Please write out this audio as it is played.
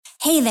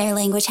Hey there,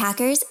 language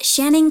hackers.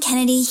 Shannon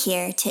Kennedy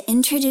here to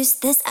introduce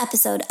this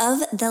episode of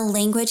the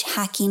Language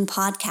Hacking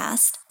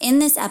Podcast. In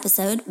this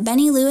episode,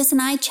 Benny Lewis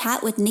and I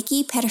chat with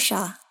Nikki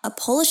Persha, a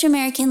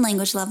Polish-American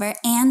language lover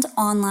and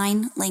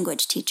online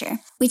language teacher.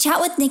 We chat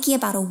with Nikki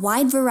about a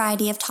wide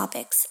variety of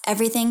topics,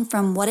 everything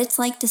from what it's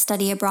like to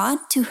study abroad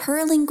to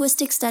her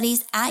linguistic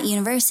studies at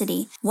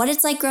university, what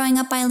it's like growing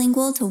up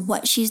bilingual to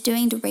what she's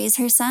doing to raise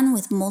her son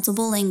with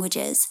multiple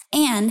languages,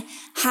 and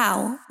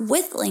how,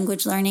 with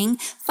language learning,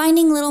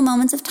 finding little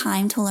moments of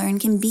time to learn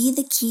can be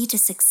the key to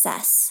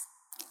success.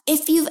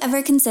 If you've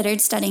ever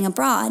considered studying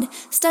abroad,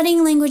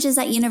 studying languages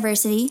at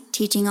university,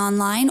 teaching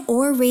online,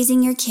 or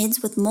raising your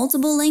kids with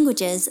multiple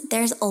languages,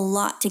 there's a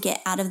lot to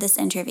get out of this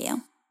interview.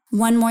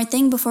 One more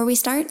thing before we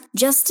start,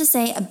 just to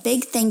say a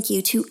big thank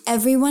you to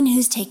everyone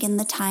who's taken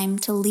the time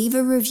to leave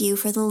a review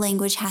for the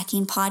Language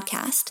Hacking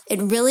Podcast. It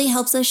really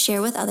helps us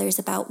share with others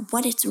about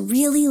what it's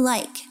really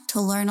like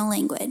to learn a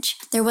language.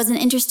 There was an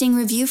interesting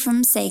review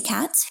from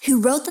Saycats,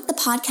 who wrote that the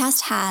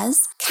podcast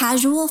has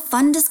casual,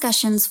 fun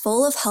discussions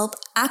full of help,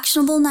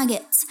 actionable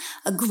nuggets,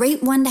 a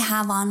great one to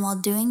have on while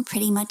doing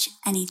pretty much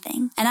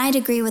anything. And I'd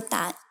agree with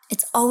that.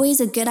 It's always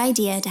a good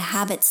idea to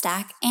habit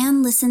stack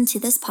and listen to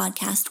this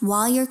podcast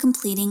while you're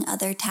completing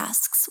other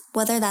tasks,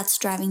 whether that's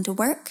driving to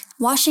work,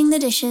 washing the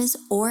dishes,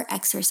 or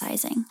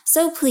exercising.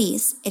 So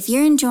please, if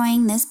you're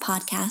enjoying this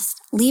podcast,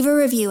 leave a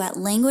review at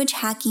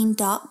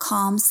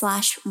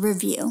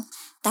languagehacking.com/review.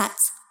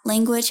 That's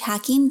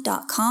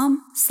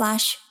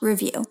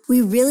languagehacking.com/review.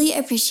 We really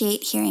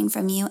appreciate hearing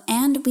from you,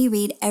 and we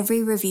read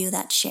every review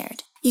that's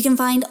shared. You can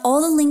find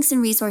all the links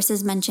and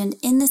resources mentioned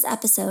in this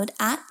episode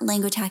at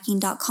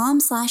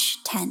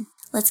languagehacking.com/10.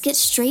 Let's get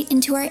straight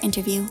into our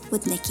interview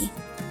with Nikki.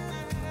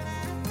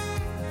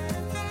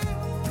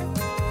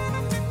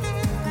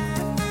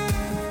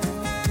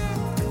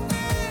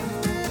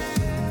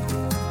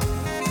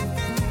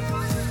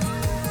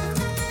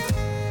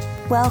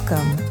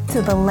 Welcome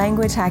to the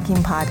Language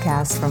Hacking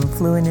Podcast from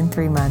Fluent in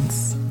 3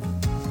 Months.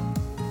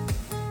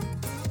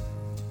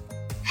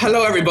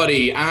 Hello,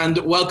 everybody, and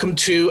welcome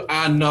to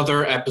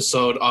another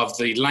episode of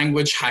the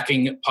Language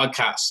Hacking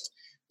Podcast.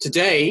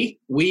 Today,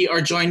 we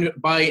are joined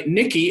by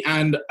Nikki,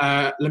 and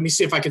let me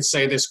see if I can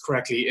say this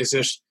correctly. Is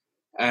it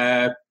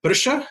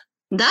Persha?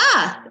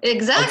 Da,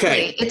 exactly.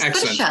 Okay, it's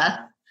excellent.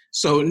 Persha.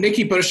 So,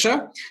 Nikki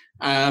Persha,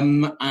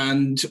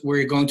 and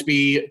we're going to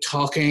be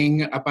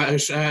talking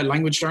about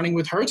language learning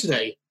with her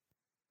today.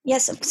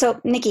 Yes, so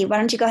Nikki, why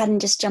don't you go ahead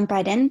and just jump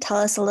right in? Tell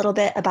us a little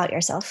bit about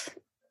yourself.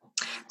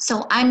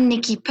 So I'm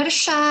Nikki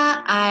Persha.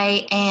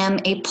 I am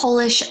a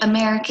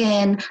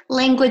Polish-American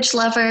language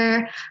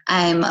lover.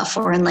 I'm a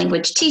foreign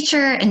language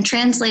teacher and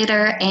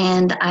translator,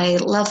 and I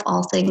love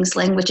all things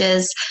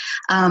languages.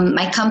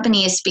 My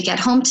company is Speak at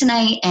Home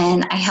Tonight,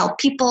 and I help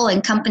people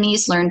and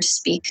companies learn to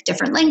speak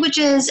different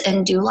languages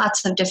and do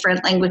lots of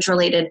different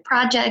language-related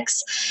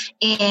projects.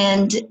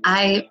 And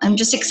I'm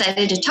just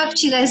excited to talk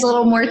to you guys a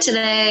little more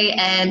today.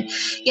 And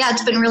yeah,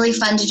 it's been really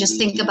fun to just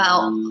think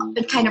about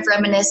and kind of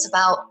reminisce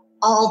about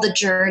all the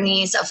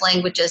journeys of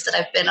languages that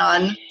I've been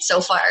on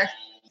so far.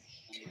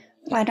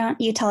 Why don't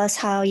you tell us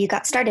how you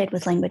got started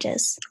with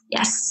languages?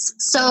 Yes.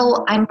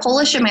 So I'm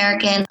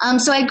Polish-American.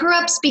 So I grew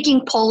up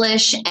speaking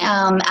Polish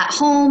at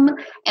home,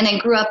 and I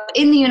grew up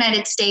in the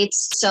United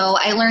States. So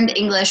I learned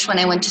English when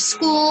I went to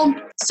school.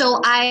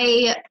 So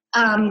I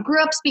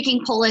grew up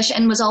speaking Polish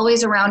and was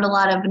always around a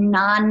lot of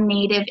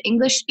non-native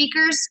English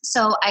speakers.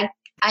 So I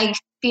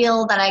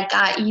feel that I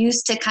got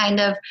used to kind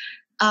of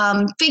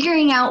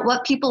figuring out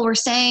what people were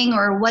saying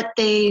or what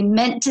they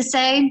meant to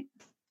say.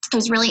 It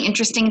was really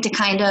interesting to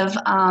kind of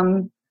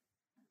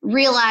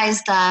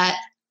realize that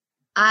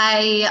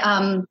I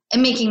am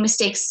making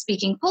mistakes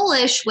speaking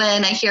Polish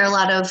when I hear a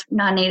lot of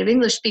non-native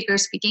English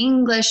speakers speaking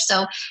English.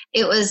 So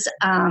it was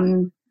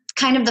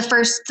kind of the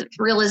first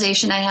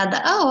realization I had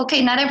that,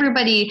 okay, not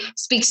everybody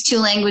speaks 2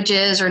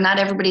 languages, or not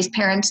everybody's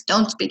parents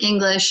don't speak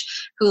English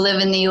who live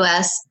in the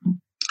U.S.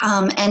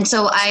 And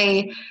so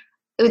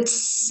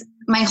it's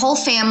my whole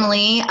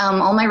family,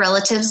 all my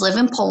relatives live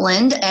in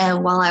Poland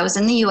while I was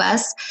in the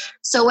U.S.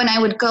 So when I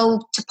would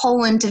go to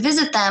Poland to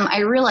visit them, I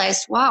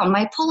realized, wow,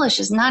 my Polish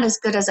is not as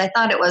good as I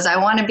thought it was. I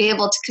want to be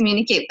able to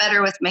communicate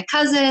better with my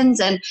cousins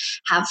and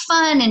have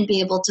fun and be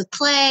able to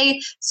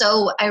play.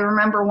 So I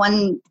remember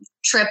one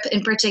trip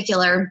in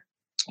particular,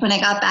 when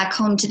I got back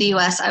home to the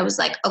U.S., I was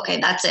like, okay,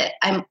 that's it.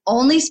 I'm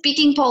only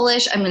speaking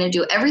Polish. I'm going to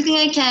do everything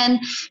I can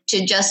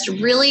to just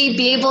really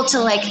be able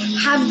to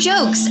have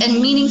jokes and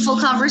meaningful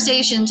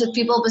conversations with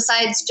people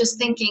besides just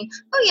thinking,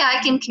 oh yeah, I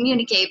can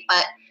communicate.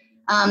 But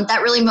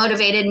that really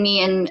motivated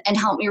me and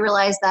helped me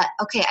realize that,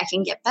 okay, I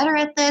can get better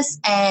at this.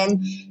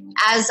 And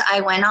as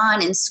I went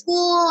on in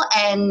school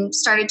and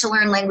started to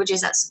learn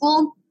languages at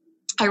school,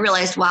 I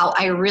realized, wow,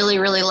 I really,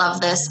 really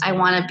love this. I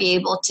want to be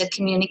able to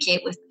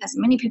communicate with as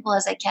many people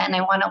as I can. I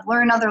want to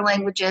learn other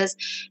languages.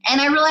 And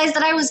I realized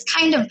that I was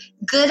kind of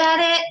good at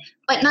it,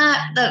 but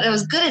not that I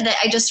was good at it.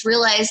 I just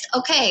realized,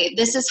 okay,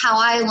 this is how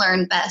I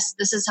learn best.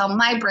 This is how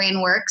my brain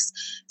works.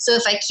 So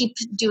if I keep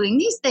doing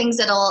these things,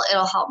 it'll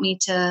help me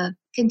to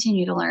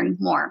continue to learn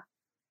more.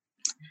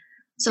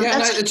 So yeah,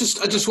 I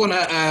just want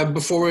to,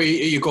 before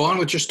you go on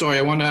with your story,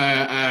 I want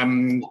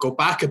to go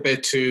back a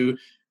bit to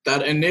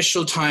that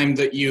initial time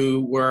that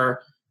you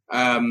were,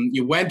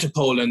 you went to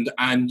Poland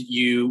and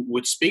you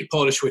would speak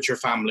Polish with your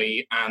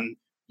family, and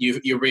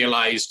you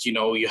realized,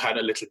 you had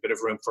a little bit of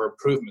room for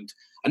improvement.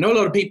 I know a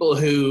lot of people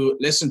who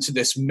listen to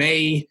this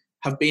may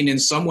have been in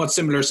somewhat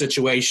similar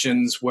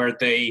situations where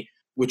they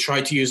would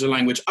try to use a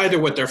language either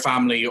with their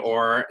family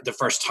or the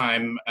first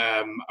time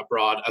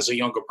abroad as a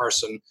younger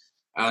person,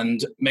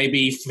 and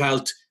maybe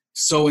felt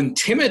so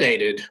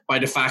intimidated by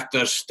the fact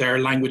that their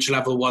language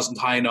level wasn't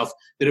high enough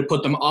that it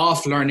put them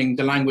off learning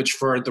the language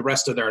for the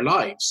rest of their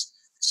lives.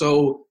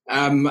 So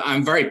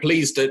I'm very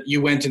pleased that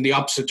you went in the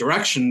opposite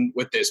direction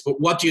with this.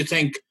 But what do you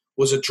think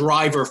was a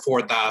driver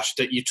for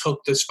that you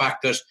took this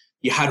fact that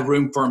you had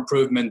room for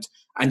improvement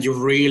and you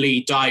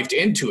really dived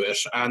into it?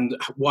 And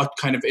what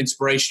kind of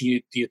inspiration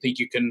do you think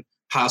you can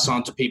pass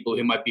on to people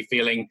who might be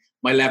feeling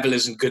my level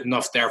isn't good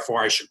enough,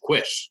 therefore I should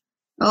quit?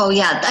 Oh,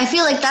 yeah. I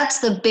feel like that's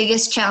the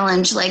biggest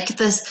challenge, like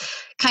this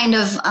kind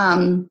of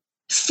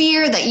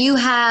fear that you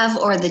have,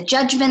 or the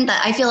judgment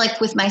that I feel like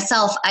with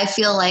myself. I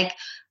feel like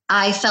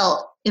I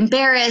felt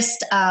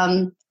embarrassed,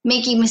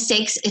 making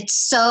mistakes. It's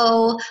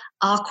so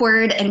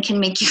awkward and can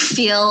make you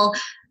feel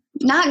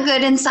not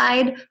good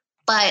inside.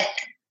 But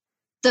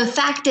the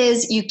fact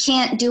is, you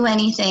can't do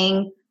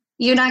anything.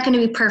 You're not going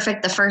to be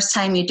perfect the first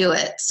time you do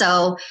it.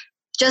 So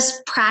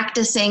just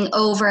practicing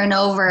over and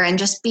over and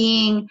just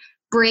being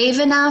brave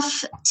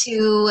enough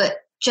to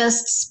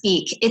just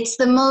speak. It's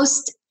the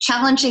most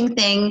challenging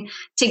thing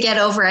to get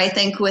over, I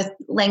think, with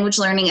language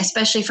learning,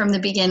 especially from the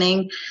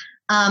beginning,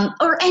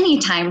 or any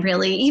time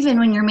really, even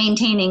when you're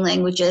maintaining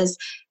languages.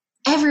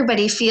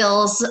 Everybody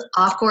feels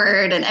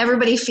awkward and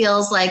everybody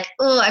feels like,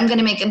 oh, I'm going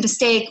to make a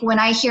mistake. When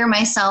I hear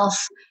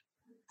myself,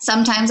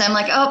 sometimes I'm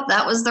like, oh,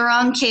 that was the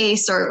wrong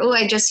case, or, oh,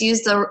 I just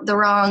used the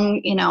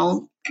wrong,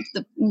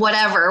 the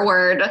whatever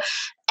word.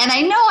 And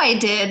I know I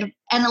did.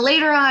 And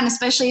later on,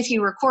 especially if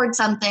you record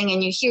something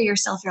and you hear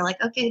yourself, you're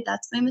like, okay,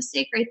 that's my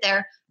mistake right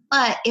there.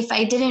 But if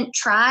I didn't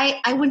try,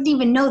 I wouldn't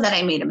even know that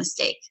I made a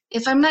mistake.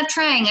 If I'm not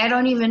trying, I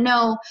don't even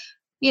know,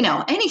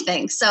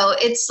 anything. So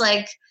it's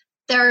like,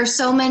 there are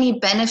so many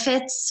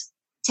benefits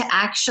to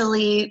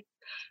actually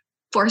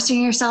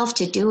forcing yourself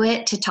to do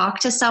it, to talk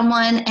to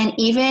someone. And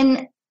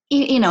even,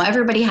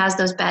 everybody has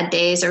those bad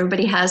days,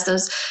 everybody has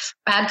those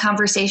bad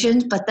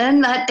conversations, but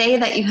then that day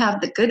that you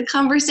have the good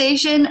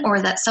conversation,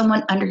 or that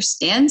someone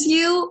understands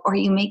you, or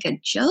you make a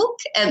joke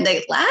and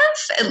they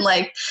laugh, and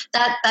like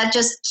that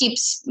just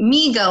keeps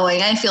me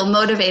going. I feel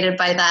motivated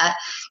by that,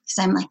 because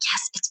I'm like,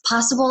 yes, it's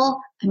possible.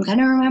 I'm going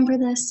to remember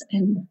this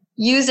and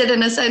use it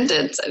in a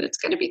sentence, and it's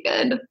going to be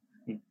good.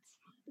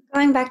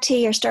 Going back to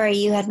your story,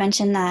 you had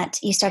mentioned that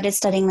you started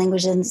studying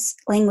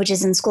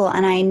languages in school,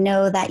 and I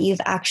know that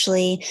you've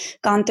actually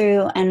gone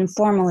through and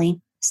formally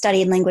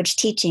studied language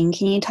teaching.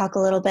 Can you talk a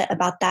little bit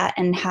about that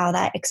and how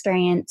that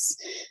experience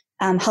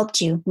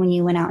helped you when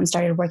you went out and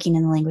started working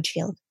in the language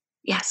field?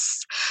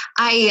 Yes.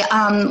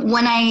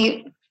 When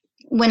I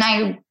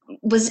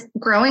was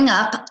growing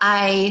up,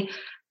 I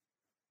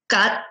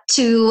got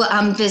to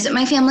visit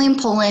my family in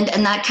Poland,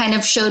 and that kind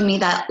of showed me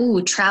that,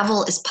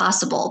 travel is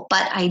possible.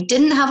 But I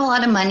didn't have a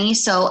lot of money,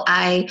 so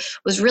I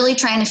was really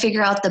trying to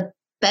figure out the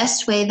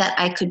best way that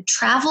I could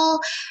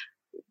travel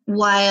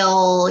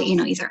while,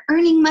 either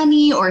earning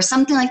money or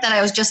something like that.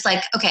 I was just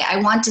like, okay, I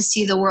want to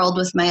see the world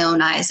with my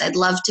own eyes. I'd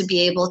love to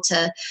be able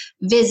to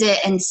visit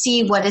and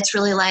see what it's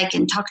really like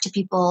and talk to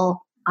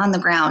people on the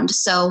ground.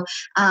 So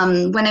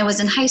when I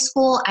was in high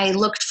school, I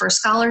looked for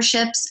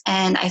scholarships,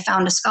 and I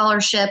found a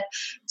scholarship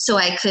so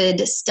I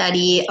could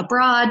study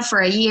abroad for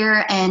a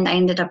year. And I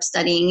ended up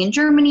studying in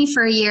Germany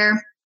for a year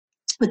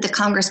with the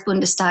Congress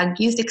Bundestag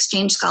Youth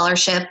Exchange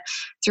Scholarship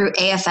through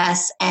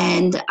AFS.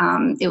 And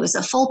it was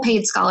a full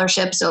paid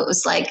scholarship. So it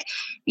was like,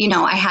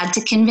 I had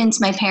to convince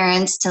my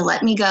parents to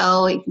let me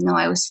go, even though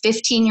I was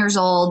 15 years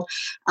old.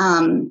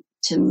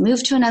 To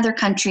move to another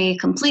country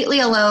completely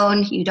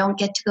alone. You don't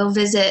get to go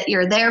visit.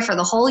 You're there for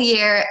the whole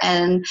year.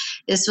 And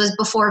this was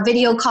before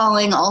video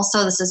calling.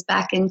 Also, this is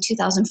back in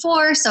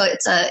 2004. So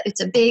it's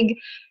a big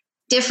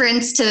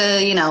difference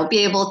to, be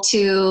able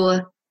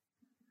to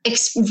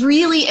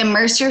really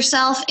immerse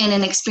yourself in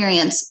an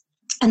experience.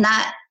 And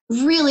that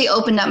really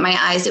opened up my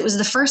eyes. It was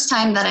the first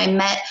time that I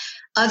met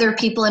other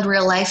people in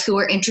real life who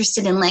were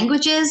interested in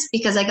languages,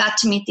 because I got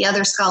to meet the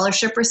other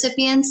scholarship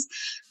recipients.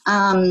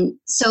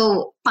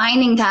 So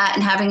finding that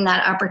and having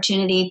that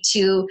opportunity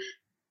to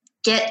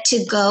get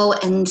to go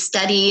and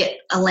study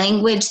a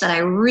language that I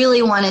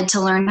really wanted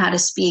to learn how to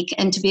speak,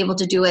 and to be able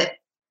to do it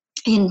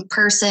in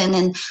person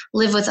and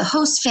live with a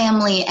host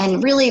family.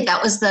 And really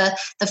that was the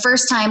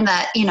first time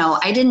that,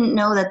 I didn't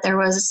know that there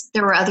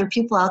were other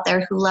people out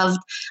there who loved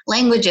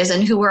languages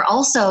and who were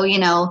also,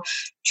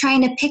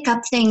 trying to pick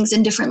up things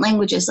in different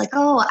languages. Like,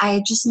 oh,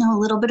 I just know a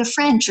little bit of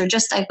French, or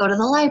just I go to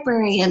the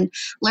library and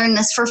learn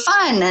this for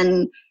fun.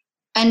 And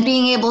and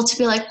being able to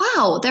be like,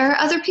 wow, there are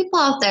other people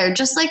out there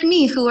just like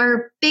me who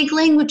are big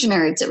language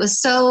nerds. It was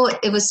so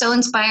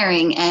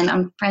inspiring. And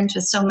I'm friends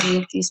with so many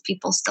of these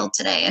people still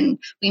today. And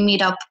we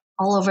meet up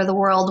all over the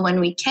world when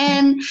we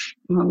can.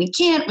 And when we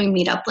can't, we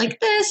meet up like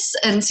this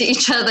and see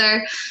each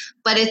other.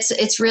 But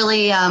it's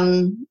really,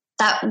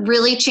 that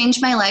really changed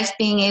my life,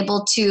 being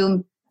able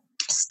to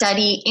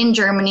study in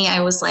Germany. I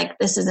was like,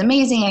 this is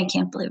amazing. I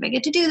can't believe I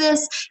get to do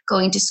this.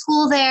 Going to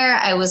school there,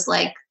 I was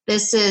like,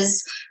 this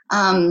is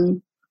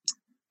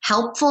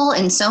helpful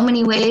in so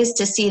many ways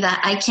to see that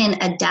I can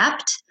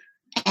adapt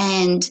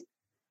and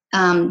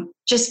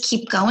just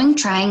keep going,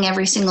 trying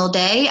every single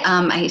day.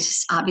 I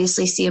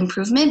obviously see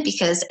improvement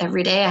because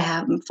every day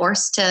I'm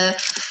forced to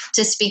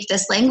speak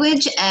this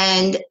language,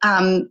 and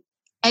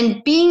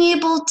being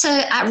able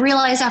to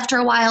realize after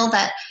a while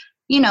that,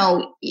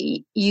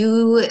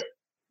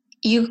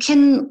 you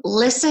can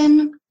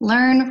listen,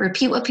 learn,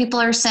 repeat what people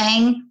are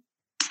saying,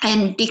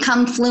 and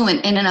become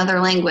fluent in another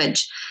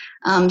language.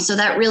 So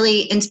that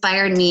really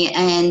inspired me.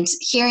 And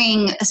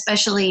hearing,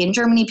 especially in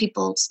Germany,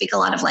 people speak a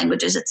lot of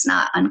languages. It's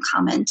not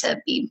uncommon to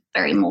be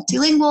very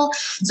multilingual.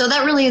 So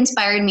that really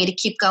inspired me to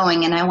keep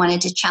going. And I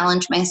wanted to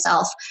challenge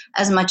myself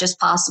as much as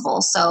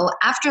possible. So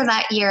after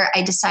that year,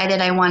 I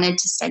decided I wanted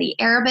to study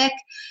Arabic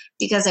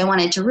because I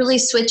wanted to really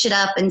switch it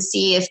up and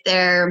see if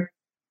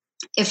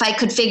I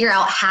could figure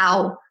out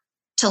how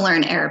to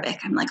learn Arabic.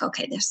 I'm like,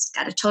 okay, this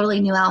got a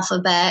totally new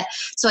alphabet.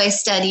 So I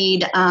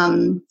studied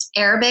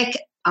Arabic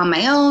on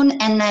my own.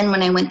 And then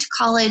when I went to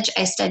college,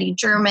 I studied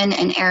German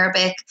and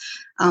Arabic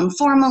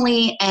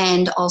formally,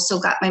 and also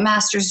got my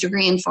master's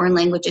degree in foreign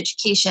language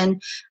education.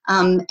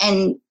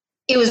 And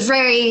it was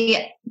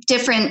very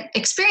different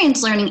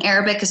experience learning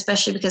Arabic,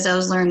 especially because I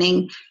was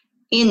learning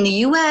in the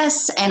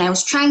US and I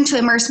was trying to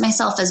immerse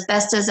myself as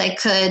best as I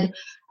could.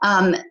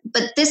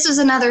 But this was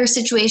another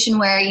situation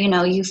where,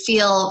 you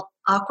feel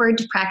awkward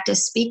to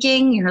practice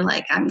speaking. You're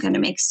like, I'm going to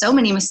make so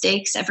many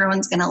mistakes.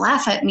 Everyone's going to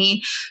laugh at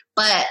me,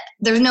 but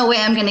there's no way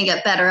I'm going to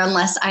get better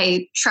unless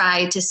I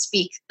try to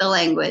speak the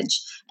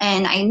language.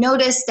 And I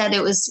noticed that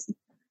it was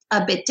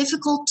a bit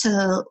difficult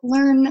to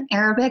learn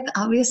Arabic,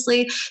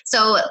 obviously.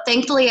 So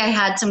thankfully I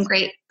had some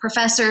great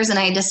professors, and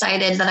I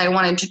decided that I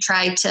wanted to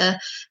try to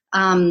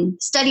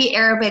study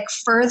Arabic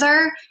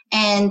further.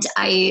 And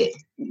I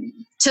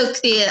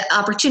took the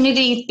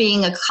opportunity,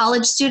 being a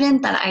college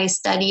student, that I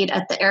studied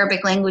at the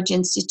Arabic Language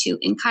Institute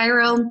in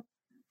Cairo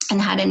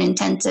and had an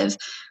intensive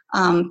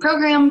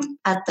program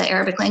at the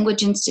Arabic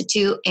Language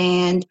Institute.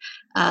 And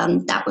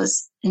that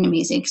was an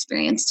amazing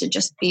experience to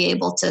just be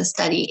able to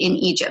study in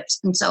Egypt.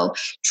 And so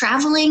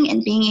traveling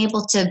and being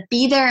able to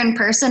be there in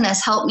person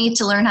has helped me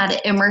to learn how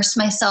to immerse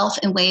myself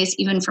in ways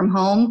even from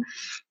home,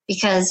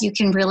 because you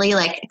can really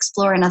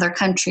explore another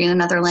country and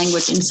another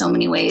language in so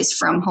many ways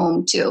from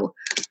home too.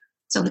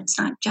 So it's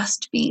not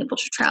just being able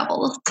to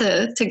travel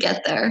to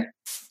get there.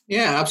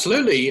 Yeah,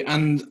 absolutely.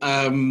 And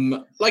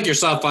like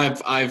yourself,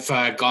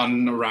 I've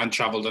gone around,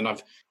 traveled, and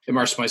I've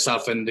immersed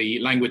myself in the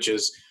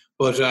languages.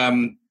 But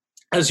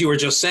as you were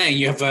just saying,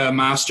 you have a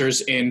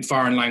master's in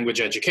foreign language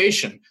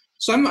education.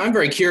 So I'm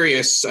very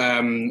curious,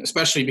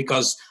 especially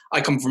because I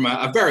come from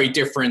a very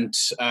different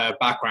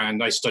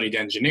background. I studied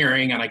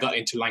engineering and I got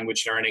into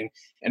language learning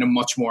in a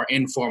much more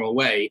informal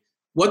way.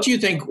 What do you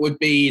think would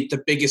be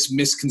the biggest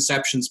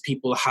misconceptions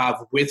people have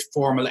with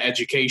formal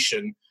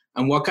education,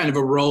 and what kind of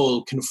a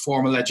role can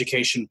formal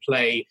education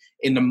play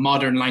in the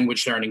modern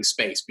language learning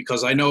space?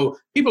 Because I know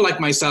people like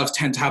myself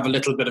tend to have a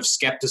little bit of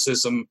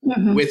skepticism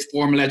with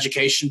formal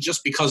education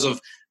just because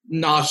of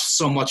not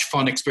so much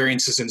fun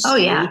experiences in school. Oh,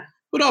 yeah.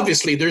 But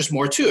obviously there's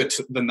more to it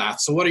than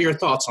that. So what are your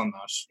thoughts on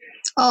that?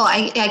 Oh,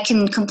 I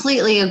can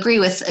completely agree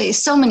with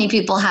so many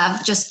people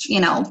have just,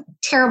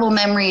 terrible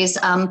memories.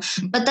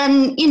 But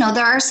then,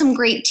 there are some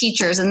great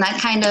teachers, and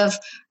that kind of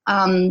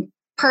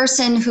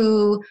person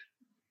who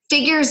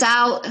figures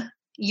out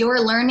your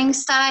learning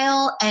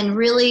style and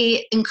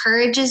really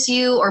encourages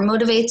you or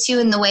motivates you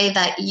in the way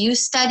that you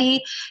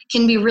study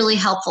can be really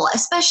helpful,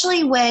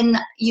 especially when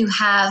you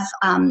have,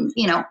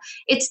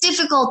 it's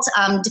difficult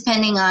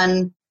depending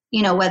on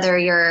whether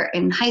you're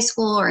in high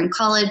school or in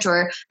college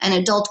or an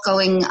adult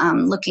going,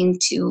 looking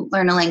to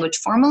learn a language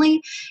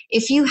formally.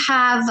 If you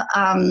have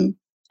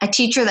a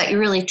teacher that you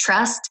really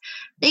trust,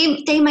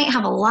 they might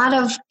have a lot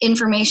of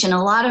information,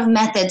 a lot of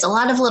methods, a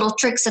lot of little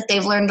tricks that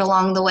they've learned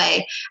along the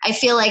way. I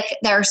feel like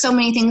there are so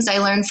many things I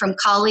learned from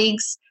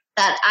colleagues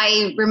that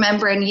I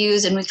remember and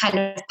use, and we kind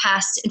of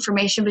passed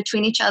information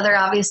between each other,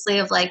 obviously,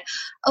 of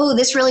oh,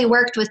 this really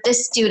worked with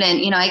this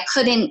student. I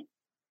couldn't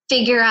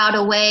figure out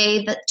a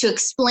way to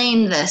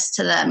explain this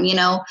to them,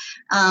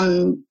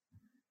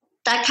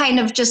 that kind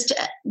of just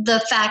the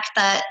fact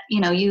that,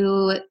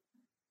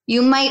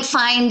 you might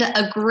find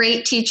a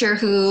great teacher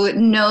who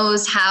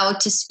knows how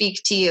to speak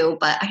to you,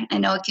 but I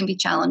know it can be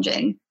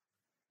challenging.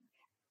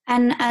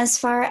 And as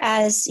far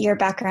as your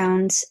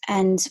background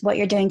and what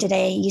you're doing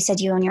today, you said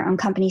you own your own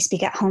company,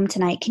 Speak at Home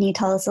Tonight. Can you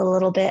tell us a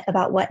little bit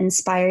about what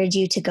inspired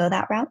you to go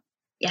that route?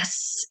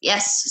 Yes.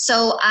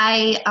 So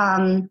I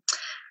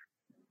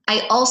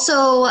I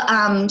also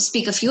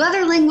speak a few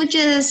other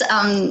languages.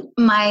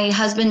 My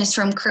husband is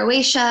from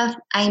Croatia.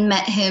 I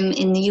met him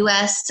in the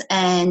US,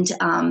 and it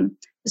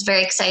was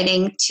very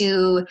exciting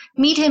to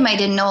meet him. I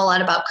didn't know a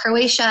lot about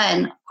Croatia,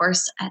 and of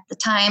course, at the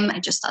time, I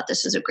just thought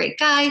this was a great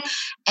guy.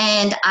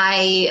 And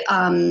I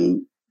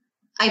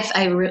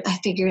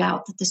figured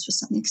out that this was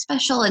something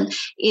special, and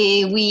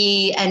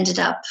we ended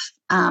up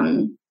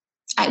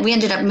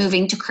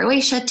moving to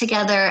Croatia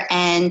together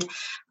and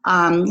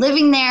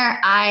living there.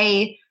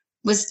 I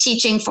was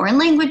teaching foreign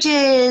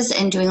languages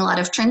and doing a lot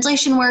of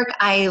translation work.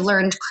 I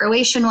learned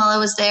Croatian while I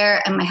was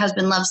there, and my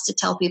husband loves to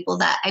tell people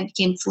that I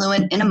became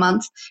fluent in a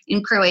month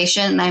in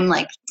Croatian, and I'm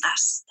like,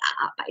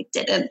 stop, I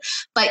didn't.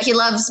 But he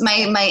loves, my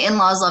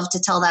in-laws love to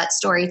tell that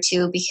story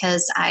too,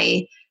 because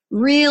I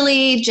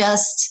really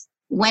just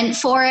went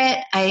for it.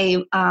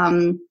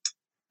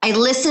 I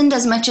listened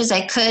as much as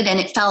I could, and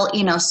it felt,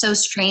 so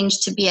strange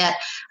to be at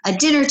a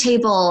dinner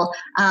table,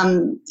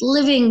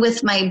 living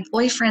with my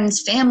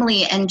boyfriend's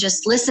family and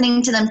just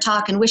listening to them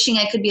talk and wishing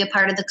I could be a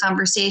part of the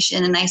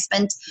conversation. And I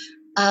spent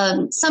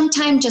some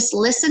time just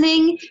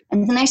listening,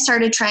 and then I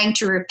started trying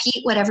to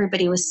repeat what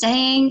everybody was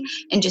saying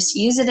and just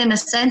use it in a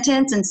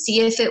sentence and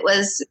see if it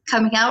was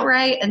coming out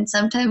right. And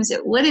sometimes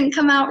it wouldn't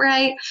come out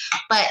right,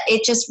 but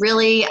it just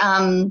really,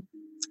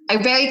 I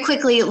very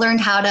quickly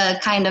learned how to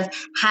kind of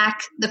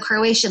hack the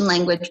Croatian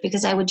language,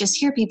 because I would just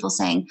hear people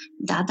saying,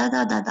 da, da,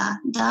 da, da, da,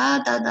 da,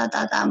 da, da,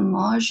 da, da,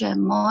 može,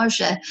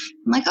 može.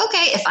 I'm like,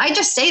 okay, if I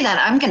just say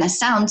that, I'm going to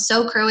sound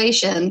so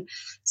Croatian.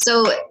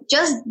 So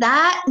just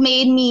that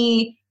made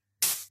me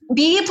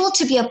be able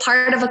to be a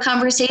part of a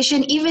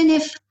conversation, even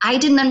if I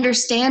didn't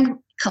understand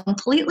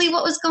completely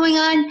what was going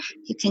on.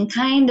 You can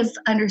kind of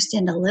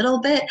understand a little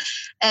bit.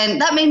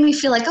 And that made me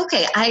feel like,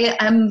 okay, I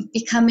am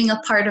becoming a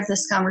part of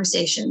this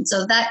conversation.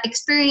 So that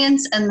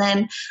experience, and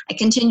then I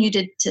continued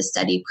to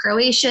study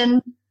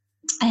Croatian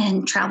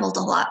and traveled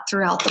a lot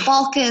throughout the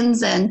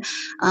Balkans, and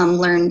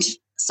learned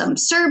some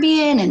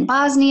Serbian and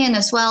Bosnian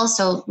as well.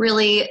 So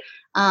really,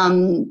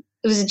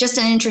 it was just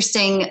an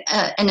interesting,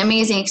 an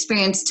amazing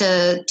experience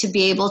to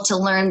be able to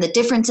learn the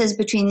differences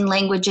between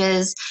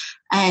languages.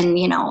 And,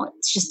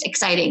 it's just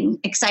exciting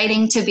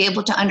to be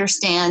able to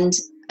understand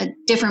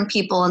different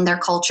people and their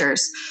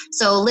cultures.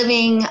 So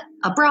living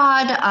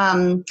abroad,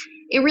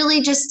 it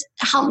really just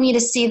helped me to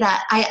see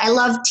that I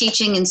love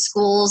teaching in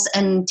schools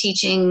and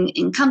teaching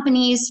in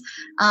companies,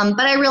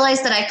 but I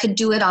realized that I could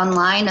do it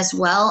online as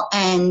well.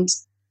 And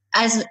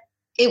as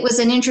it was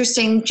an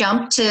interesting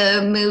jump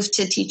to move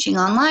to teaching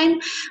online.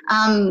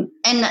 And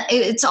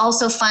it's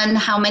also fun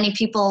how many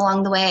people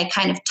along the way I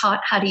kind of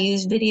taught how to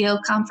use video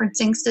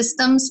conferencing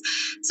systems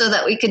so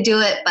that we could do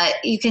it. But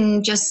you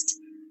can just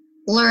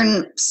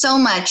learn so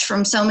much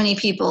from so many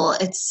people.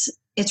 It's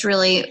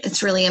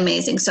really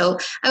amazing. So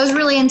I was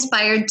really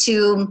inspired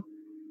to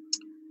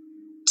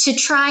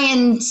try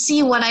and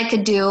see what I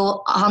could do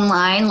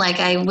online, like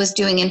I was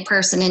doing in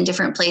person in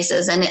different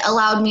places. And it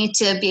allowed me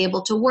to be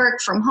able to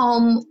work from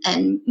home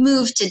and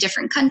move to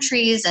different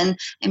countries. And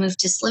I moved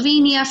to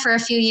Slovenia for a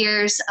few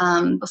years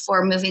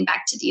before moving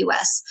back to the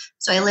US.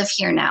 So I live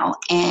here now.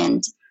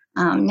 And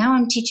now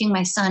I'm teaching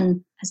my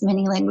son as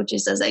many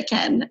languages as I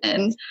can.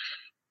 And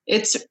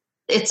it's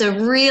a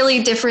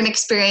really different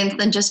experience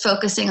than just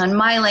focusing on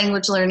my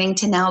language learning,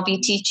 to now be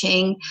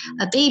teaching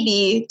a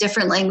baby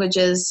different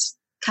languages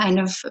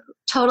kind of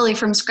totally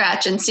from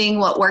scratch, and seeing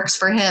what works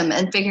for him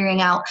and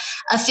figuring out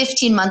a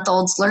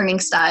 15-month-old's learning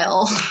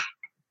style.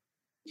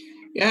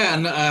 Yeah,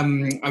 and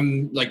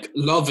I'm like,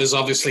 love is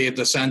obviously at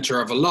the center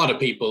of a lot of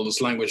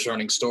people's language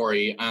learning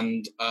story.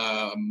 And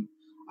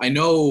I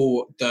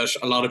know that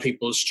a lot of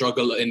people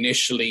struggle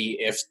initially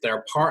if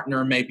their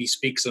partner maybe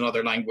speaks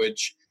another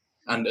language.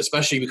 And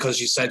especially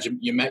because you said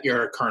you met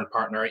your current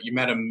partner, you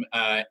met him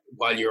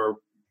while you're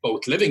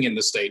both living in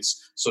the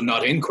States, so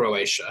not in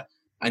Croatia.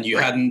 And you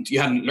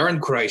hadn't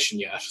learned Croatian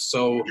yet.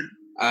 So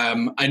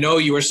I know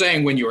you were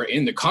saying when you were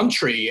in the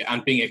country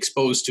and being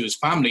exposed to his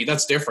family,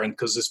 that's different,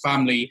 because his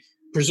family,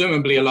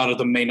 presumably a lot of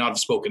them may not have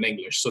spoken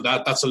English. So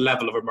that's a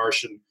level of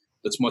immersion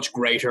that's much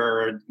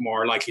greater,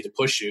 more likely to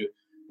push you.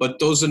 But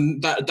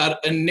that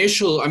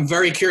initial, I'm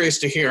very curious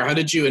to hear, how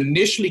did you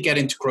initially get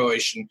into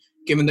Croatian,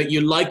 given that you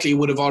likely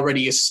would have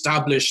already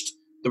established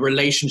the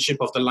relationship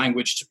of the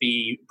language to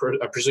be,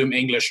 I presume,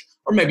 English,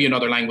 or maybe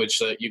another language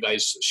that you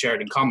guys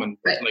shared in common.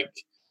 Right. Like,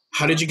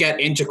 how did you get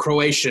into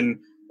Croatian,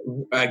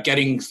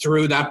 getting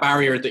through that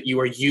barrier that you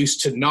were used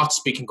to not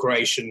speaking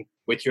Croatian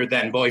with your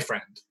then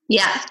boyfriend?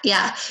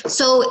 Yeah.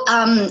 So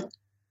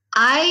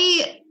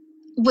I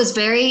was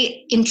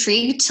very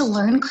intrigued to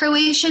learn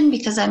Croatian,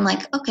 because I'm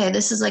like, okay,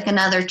 this is like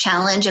another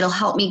challenge. It'll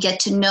help me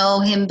get to know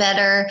him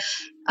better.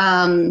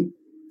 I'm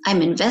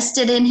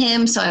invested in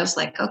him. So I was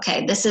like,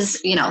 okay, this is,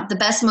 the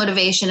best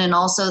motivation. And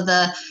also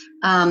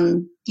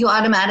you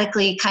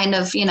automatically kind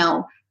of,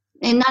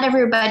 and not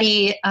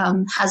everybody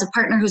has a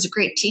partner who's a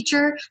great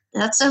teacher.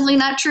 That's definitely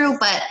not true.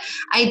 But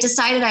I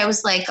decided, I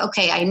was like,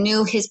 okay, I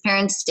knew his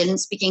parents didn't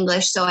speak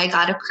English. So I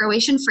got a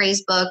Croatian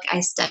phrase book. I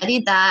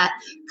studied that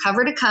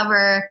cover to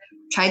cover,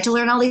 tried to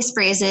learn all these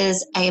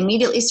phrases. I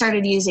immediately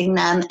started using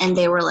them, and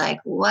they were like,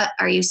 "What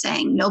are you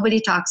saying? Nobody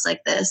talks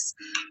like this.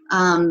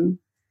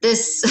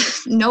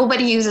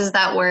 Nobody uses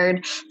that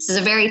word. This is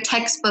a very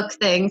textbook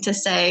thing to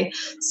say."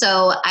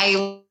 So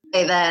I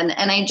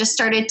just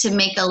started to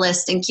make a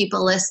list and keep a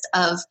list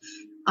of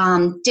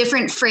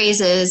different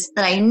phrases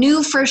that I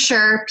knew for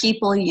sure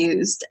people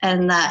used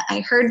and that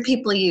I heard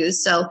people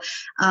use. So,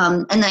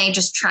 and then I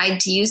just tried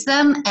to use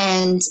them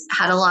and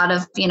had a lot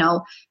of,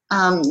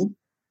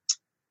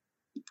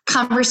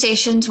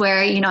 conversations where,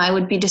 I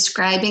would be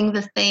describing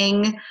the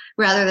thing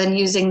rather than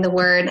using the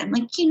word. I'm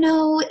like,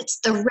 it's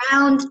the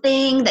round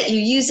thing that you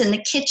use in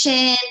the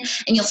kitchen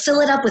and you'll fill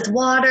it up with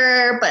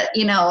water, but,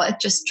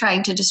 just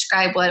trying to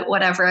describe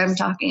whatever I'm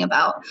talking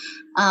about.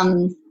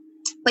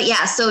 But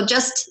yeah, so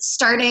just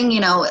starting,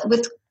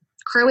 with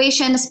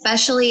Croatian,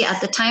 especially at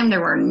the time,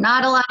 there were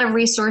not a lot of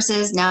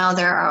resources. Now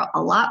there are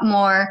a lot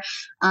more.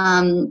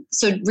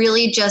 So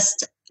really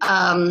just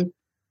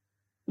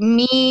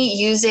me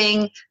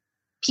using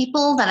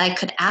people that I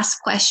could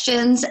ask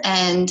questions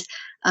and,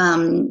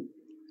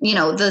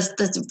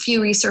 the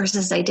few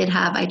resources I did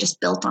have, I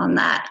just built on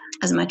that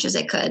as much as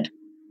I could.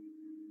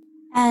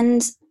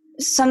 And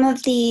some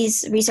of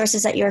these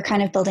resources that you were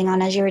kind of building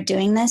on as you were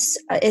doing this,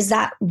 is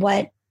that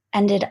what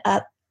ended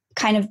up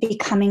kind of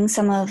becoming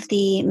some of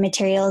the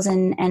materials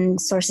and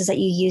sources that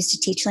you use to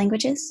teach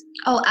languages?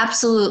 Oh,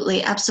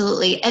 absolutely.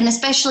 Absolutely. And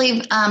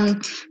especially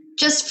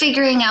just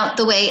figuring out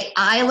the way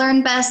I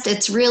learn best.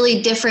 It's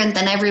really different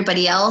than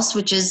everybody else,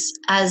 which is,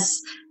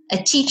 as a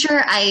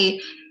teacher, I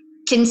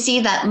can see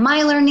that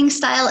my learning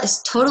style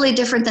is totally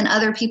different than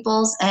other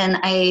people's. And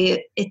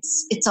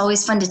it's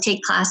always fun to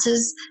take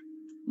classes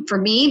for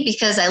me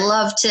because I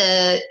love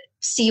to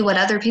see what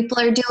other people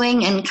are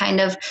doing and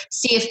kind of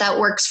see if that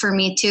works for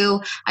me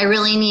too. I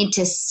really need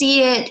to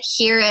see it,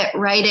 hear it,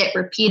 write it,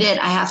 repeat it.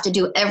 I have to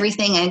do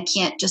everything. I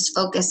can't just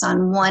focus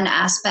on one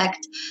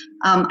aspect.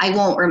 I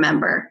won't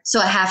remember. So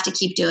I have to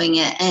keep doing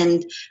it.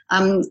 And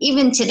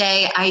even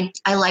today,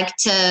 I like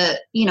to,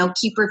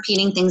 keep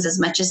repeating things as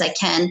much as I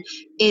can.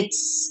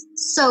 It's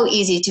so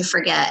easy to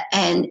forget.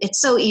 And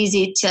it's so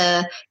easy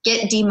to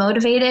get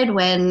demotivated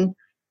when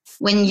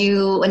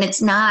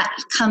it's not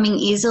coming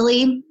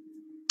easily.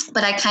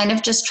 But I kind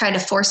of just try to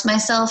force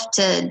myself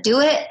to do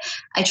it.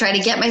 I try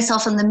to get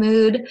myself in the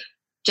mood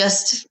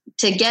just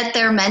to get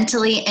there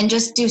mentally and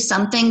just do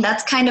something.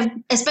 That's kind of,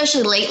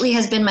 especially lately,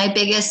 has been my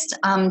biggest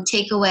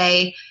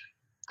takeaway.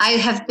 I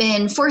have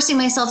been forcing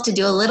myself to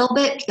do a little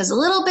bit because a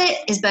little bit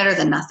is better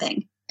than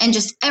nothing. And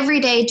just every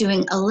day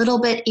doing a little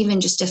bit,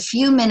 even just a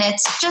few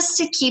minutes, just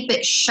to keep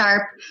it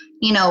sharp,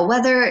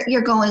 whether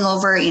you're going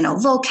over,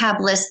 vocab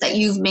lists that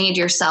you've made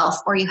yourself,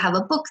 or you have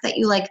a book that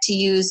you like to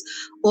use,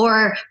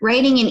 or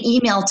writing an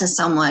email to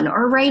someone,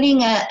 or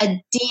writing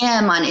a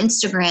DM on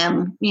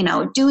Instagram,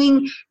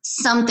 doing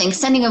something,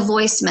 sending a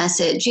voice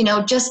message,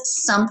 just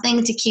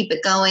something to keep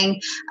it going.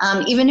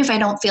 Even if I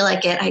don't feel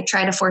like it, I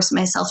try to force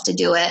myself to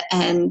do it.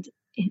 And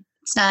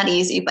it's not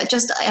easy, but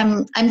just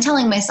I'm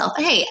telling myself,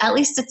 hey, at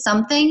least it's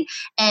something.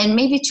 And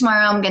maybe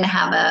tomorrow I'm going to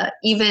have a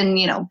even,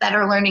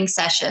 better learning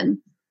session.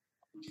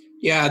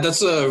 Yeah,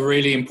 that's a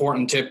really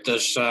important tip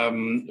that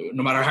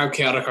no matter how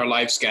chaotic our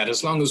lives get,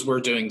 as long as we're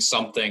doing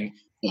something,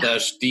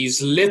 that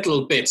these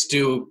little bits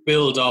do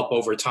build up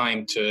over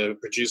time to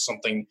produce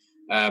something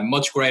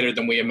much greater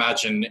than we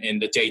imagine in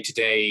the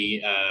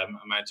day-to-day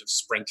amount of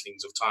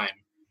sprinklings of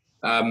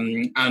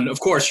time. And of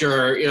course,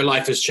 your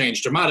life has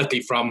changed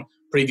dramatically from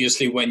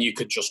previously when you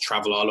could just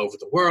travel all over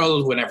the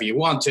world whenever you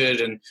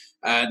wanted, and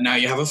now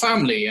you have a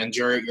family and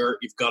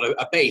you've got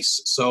a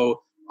base.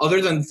 So other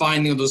than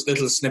finding those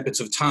little snippets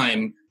of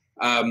time,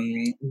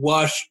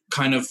 what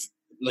kind of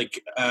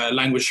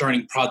language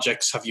learning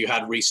projects have you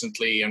had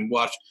recently, and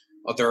what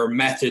other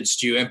methods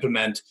do you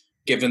implement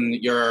given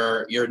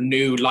your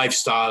new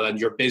lifestyle and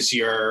your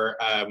busier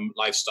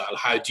lifestyle?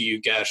 How do you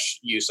get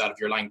use out of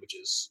your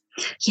languages?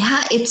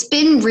 Yeah, it's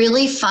been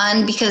really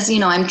fun because,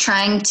 I'm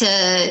trying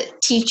to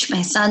teach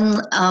my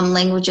son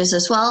languages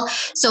as well.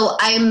 So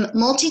I'm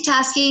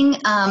multitasking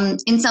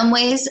in some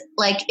ways.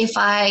 Like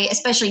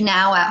especially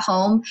now at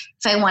home,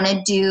 if I want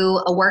to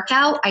do a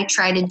workout, I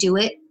try to do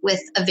it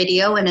with a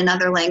video in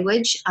another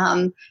language.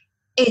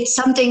 It's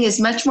something is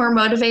much more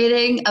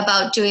motivating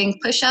about doing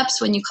push-ups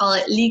when you call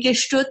it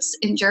Liegestütz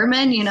in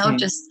German,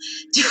 just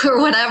do or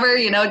whatever,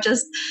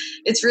 just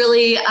it's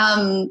really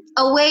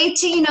a way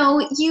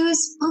to,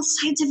 use both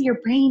sides of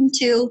your brain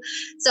too.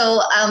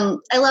 So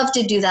I love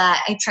to do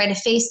that. I try to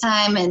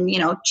FaceTime and,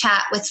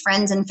 chat with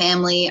friends and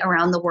family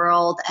around the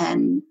world.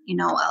 And,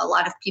 a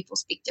lot of people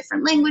speak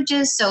different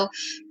languages. So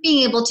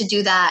being able to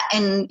do that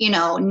and,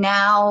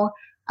 now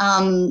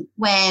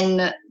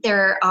when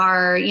there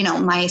are,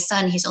 my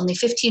son, he's only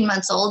 15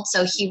 months old,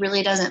 so he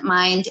really doesn't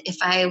mind if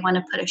I want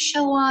to put a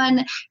show on.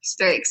 He's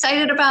very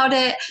excited about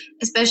it,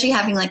 especially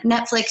having like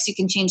Netflix. You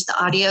can change the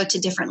audio to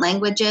different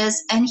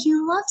languages, and he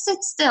loves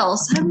it still.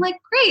 So I'm like,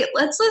 great,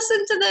 let's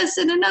listen to this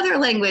in another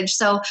language.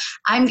 So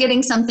I'm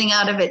getting something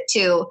out of it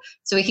too,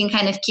 so we can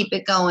kind of keep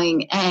it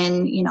going.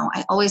 And,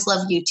 I always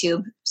love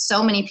YouTube.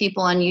 So many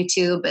people on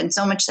YouTube and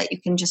so much that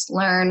you can just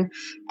learn.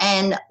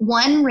 And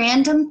one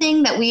random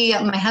thing that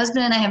my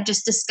husband and I have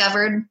just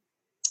discovered,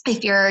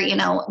 if you're,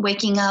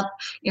 waking up,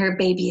 your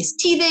baby is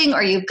teething,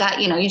 or you've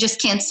got, you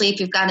just can't sleep,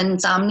 you've got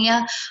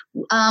insomnia.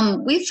 We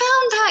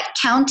found that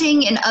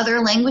counting in other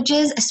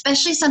languages,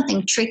 especially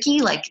something tricky,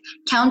 like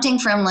counting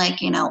from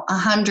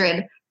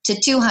 100 to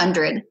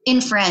 200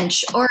 in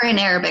French or in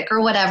Arabic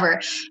or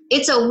whatever.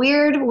 It's a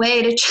weird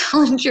way to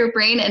challenge your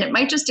brain, and it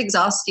might just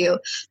exhaust you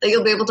that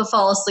you'll be able to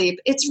fall asleep.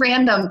 It's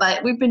random,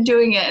 but we've been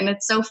doing it, and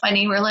it's so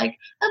funny. We're like,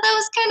 oh, that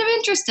was kind of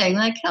interesting.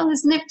 Like, oh,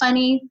 isn't it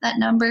funny, that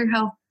number,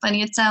 how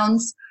funny it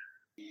sounds?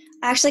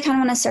 I actually kind of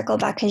want to circle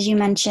back because you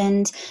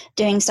mentioned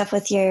doing stuff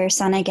with your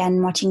son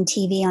again, watching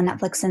TV on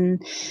Netflix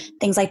and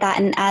things like that.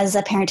 And as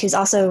a parent who's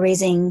also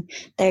raising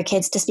their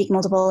kids to speak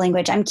multiple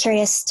language, I'm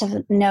curious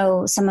to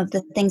know some of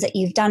the things that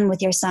you've done with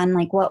your son,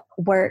 like what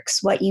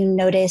works, what you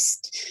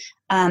noticed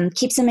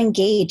keeps him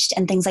engaged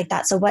and things like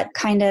that. So what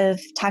kind of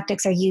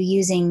tactics are you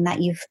using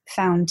that you've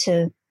found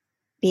to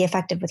be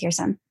effective with your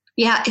son?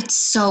 Yeah, it's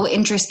so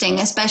interesting,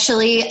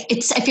 especially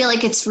I feel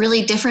like it's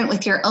really different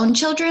with your own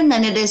children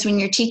than it is when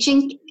you're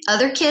teaching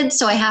other kids.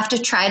 So I have to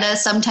try to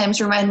sometimes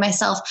remind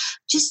myself,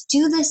 just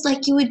do this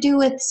like you would do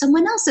with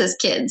someone else's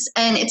kids.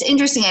 And it's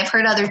interesting. I've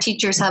heard other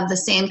teachers have the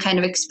same kind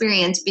of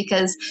experience,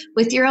 because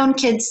with your own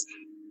kids,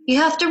 you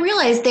have to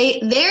realize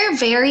they're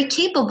very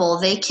capable.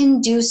 They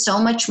can do so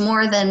much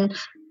more than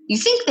you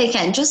think they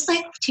can, just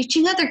like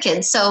teaching other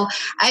kids. So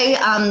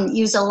I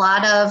use a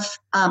lot of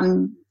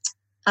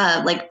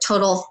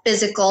total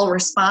physical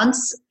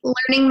response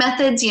learning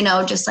methods,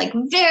 just like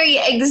very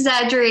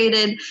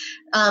exaggerated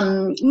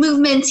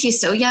movements. He's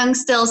so young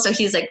still, so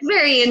he's like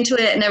very into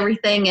it and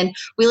everything. And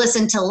we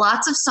listen to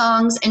lots of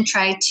songs and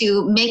try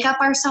to make up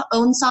our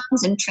own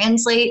songs and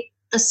translate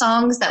the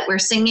songs that we're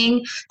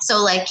singing.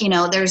 So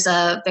there's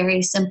a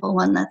very simple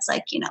one that's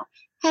like,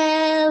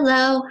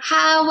 hello,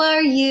 how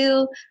are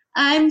you?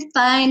 I'm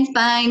fine,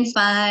 fine,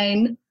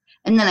 fine.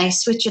 And then I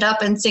switch it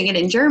up and sing it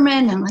in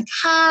German. I'm like,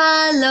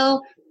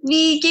 hallo,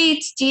 wie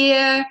geht's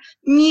dir?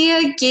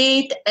 Mir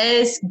geht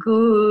es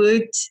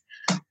gut.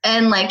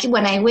 And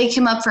when I wake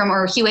him up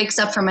or he wakes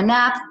up from a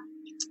nap,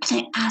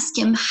 and I ask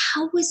him,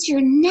 how was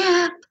your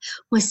nap?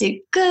 Was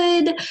it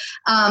good?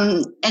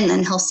 And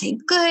then he'll say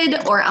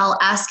good, or I'll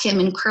ask him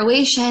in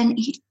Croatian,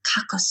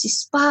 kako si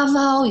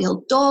spavao,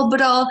 jel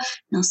dobro? And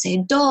he'll say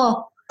do.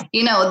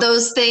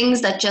 Those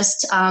things that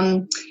just,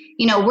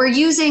 we're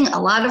using a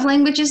lot of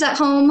languages at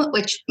home,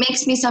 which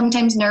makes me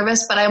sometimes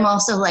nervous, but I'm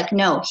also like,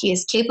 no, he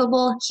is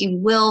capable. He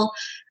will,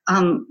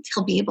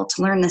 he'll be able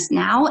to learn this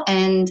now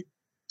and,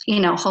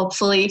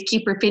 hopefully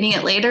keep repeating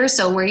it later.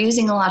 So we're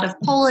using a lot of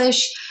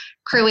Polish,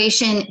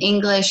 Croatian,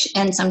 English,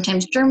 and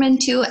sometimes German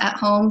too at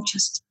home,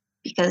 just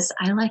because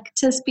I like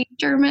to speak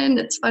German.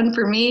 It's fun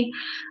for me.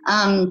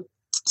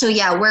 So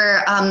yeah,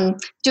 we're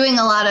doing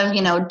a lot of,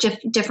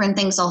 different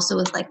things also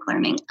with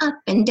learning up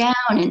and down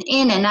and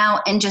in and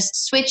out, and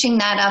just switching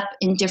that up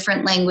in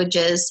different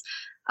languages.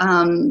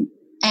 And,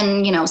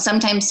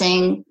 sometimes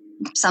saying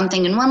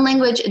something in one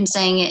language and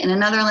saying it in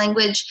another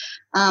language.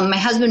 My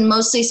husband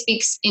mostly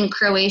speaks in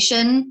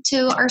Croatian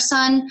to our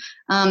son.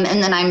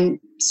 And then I'm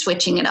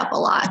switching it up a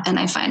lot. And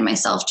I find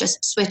myself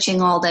just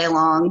switching all day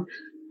long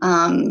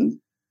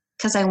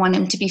because I want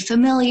him to be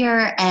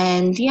familiar.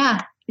 And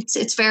yeah,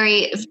 it's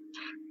very,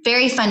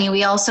 very funny.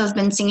 We also have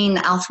been singing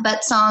the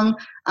alphabet song.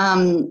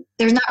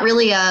 There's not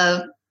really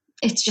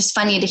it's just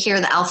funny to hear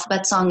the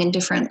alphabet song in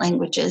different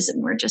languages,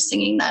 and we're just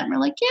singing that, and we're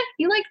like, yeah,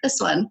 you like this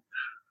one.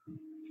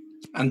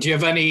 And do you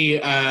have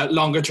any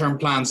longer term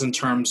plans in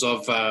terms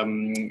of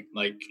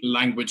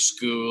language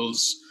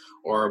schools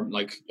or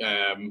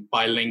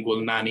bilingual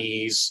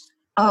nannies?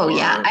 Oh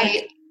yeah,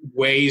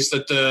 ways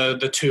that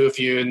the two of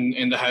you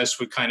in the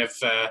house would kind of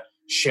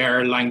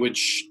share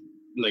language,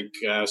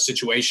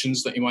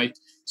 situations that you might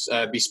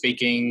be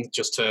speaking,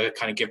 just to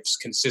kind of give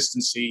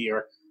consistency,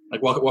 or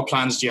what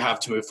plans do you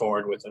have to move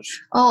forward with it?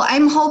 Oh,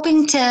 I'm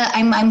hoping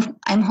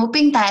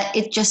that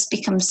it just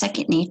becomes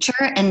second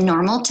nature and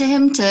normal to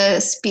him to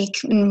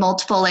speak in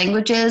multiple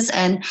languages.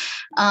 And,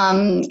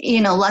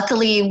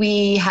 luckily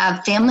we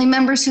have family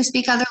members who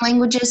speak other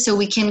languages, so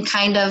we can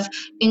kind of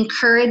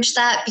encourage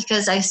that,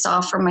 because I saw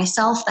for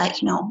myself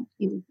that,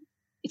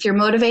 if you're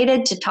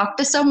motivated to talk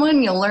to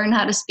someone, you'll learn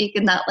how to speak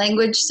in that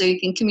language so you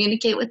can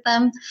communicate with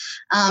them.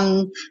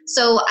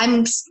 So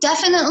I'm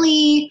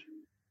definitely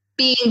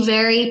being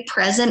very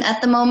present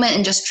at the moment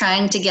and just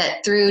trying to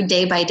get through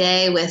day by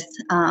day with,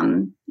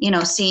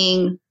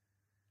 seeing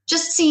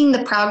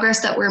the progress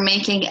that we're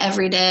making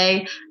every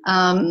day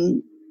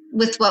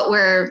with what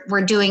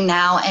we're doing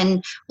now.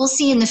 And we'll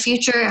see in the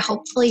future.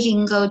 Hopefully he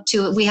can go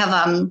to, we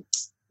have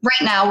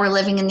right now we're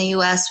living in the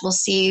US. We'll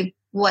see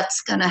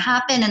what's going to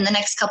happen in the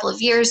next couple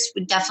of years.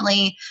 We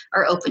definitely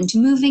are open to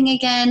moving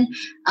again.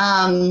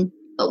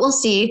 But we'll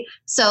see.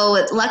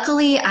 So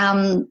luckily,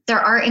 there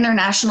are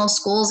international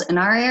schools in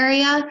our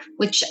area,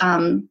 which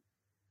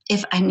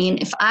if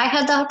I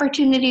had the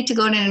opportunity to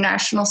go to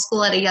international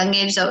school at a young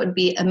age, that would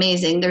be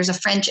amazing. There's a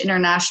French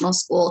international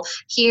school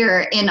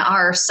here in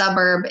our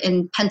suburb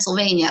in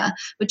Pennsylvania,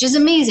 which is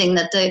amazing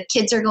that the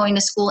kids are going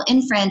to school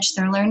in French.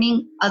 They're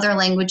learning other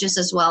languages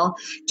as well.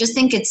 Just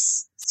think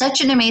it's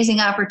such an amazing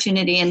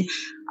opportunity. And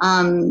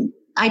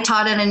I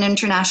taught at an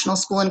international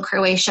school in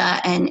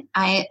Croatia, and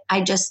I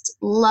just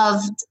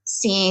loved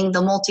seeing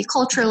the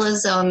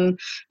multiculturalism,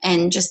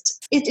 and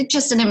it's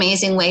just an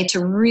amazing way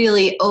to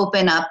really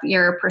open up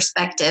your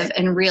perspective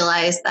and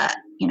realize that,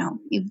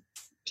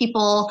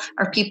 people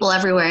are people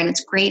everywhere, and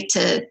it's great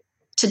to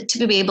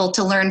be able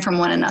to learn from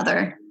one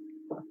another.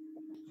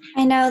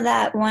 I know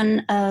that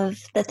one of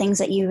the things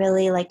that you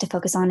really like to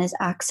focus on is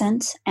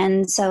accent.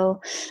 And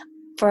so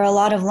for a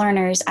lot of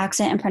learners,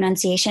 accent and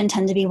pronunciation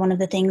tend to be one of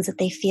the things that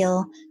they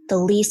feel the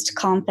least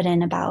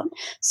confident about.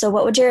 So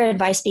what would your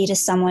advice be to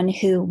someone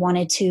who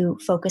wanted to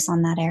focus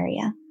on that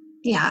area?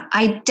 Yeah,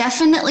 I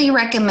definitely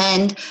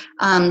recommend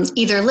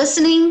either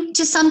listening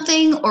to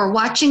something or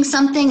watching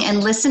something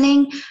and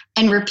listening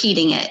and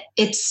repeating it.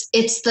 It's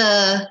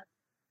the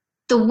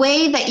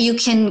way that you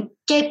can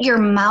get your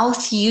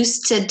mouth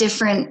used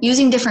to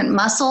using different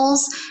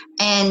muscles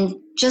and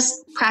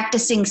just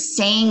practicing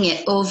saying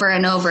it over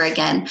and over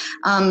again.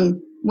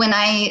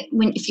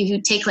 If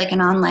you take like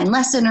an online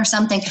lesson or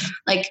something,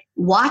 like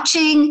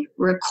watching,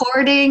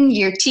 recording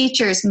your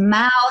teacher's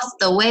mouth,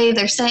 the way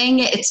they're saying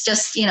it, it's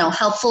just,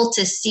 helpful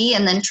to see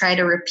and then try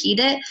to repeat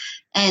it.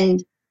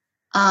 And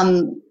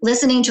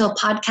listening to a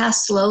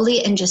podcast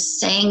slowly and just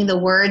saying the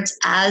words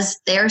as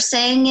they're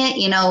saying it,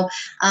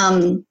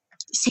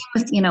 same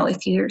with,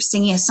 if you're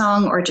singing a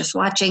song or just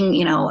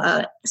watching,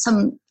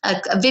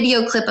 a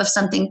video clip of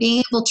something,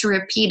 being able to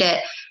repeat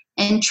it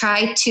and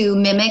try to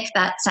mimic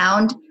that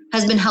sound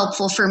has been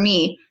helpful for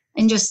me.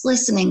 And just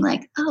listening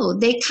like, oh,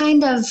 they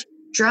kind of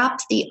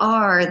dropped the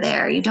R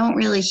there. You don't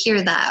really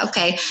hear that.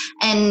 Okay.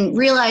 And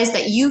realize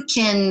that you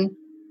can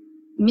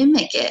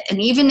mimic it.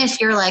 And even if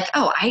you're like,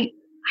 oh, I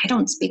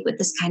don't speak with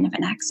this kind of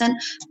an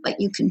accent, but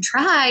you can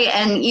try.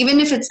 And even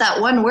if it's that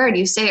one word,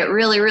 you say it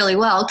really, really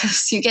well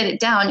because you get it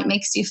down. It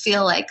makes you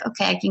feel like,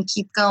 okay, I can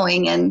keep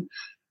going and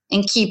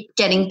keep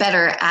getting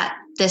better at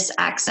this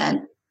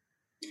accent.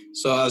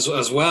 So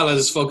as well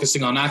as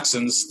focusing on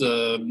accents,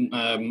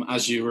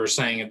 as you were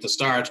saying at the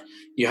start,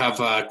 you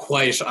have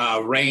quite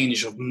a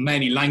range of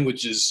many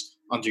languages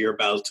under your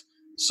belt.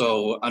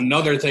 So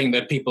another thing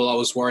that people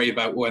always worry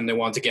about when they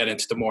want to get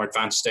into the more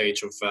advanced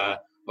stage of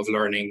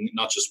learning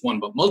not just one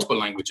but multiple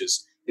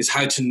languages is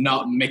how to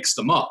not mix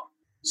them up.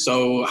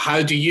 So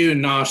how do you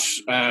not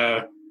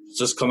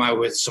just come out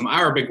with some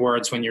Arabic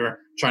words when you're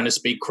trying to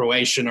speak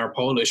Croatian or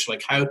Polish?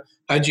 Like how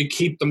do you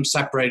keep them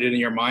separated in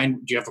your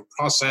mind? Do you have a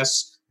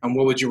process? And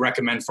what would you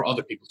recommend for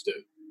other people to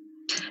do?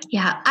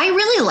 Yeah, I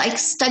really like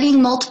studying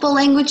multiple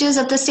languages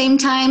at the same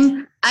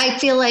time. I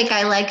feel like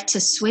I like to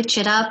switch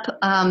it up.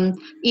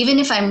 Even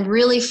if I'm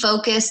really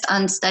focused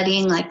on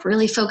studying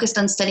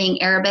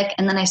Arabic,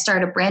 and then I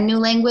start a brand new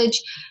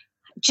language,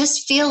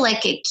 just feel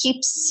like it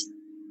keeps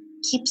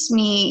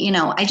me,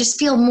 I just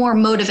feel more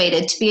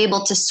motivated to be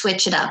able to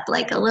switch it up,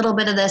 like a little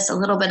bit of this, a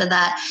little bit of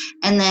that.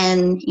 And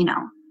then,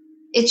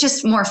 it's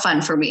just more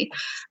fun for me.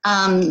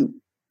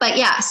 But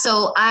yeah,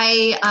 so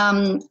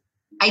I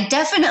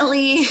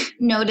definitely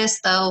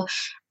notice though,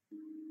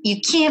 you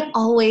can't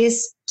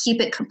always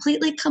keep it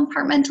completely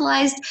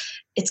compartmentalized.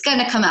 It's going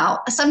to come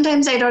out.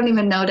 Sometimes I don't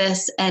even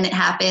notice and it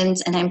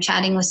happens, and I'm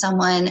chatting with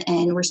someone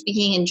and we're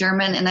speaking in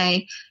German, and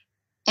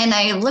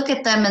I look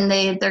at them and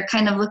they're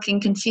kind of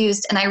looking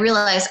confused, and I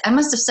realize I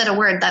must have said a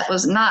word that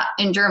was not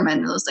in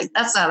German. I was like,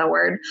 that's not a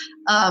word.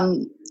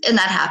 And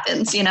that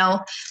happens,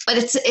 but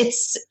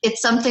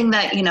it's something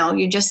that,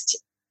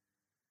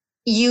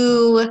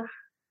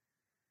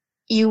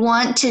 you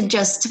want to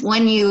just,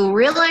 when you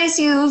realize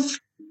you've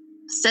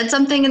said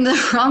something in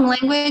the wrong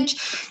language,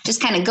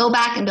 just kind of go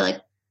back and be like,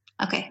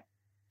 okay,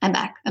 I'm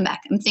back.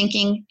 I'm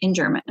thinking in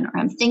German, or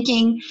I'm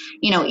thinking,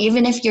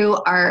 even if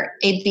you are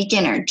a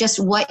beginner, just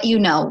what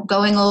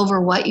going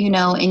over what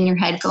in your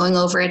head, going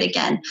over it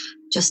again.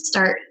 Just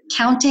start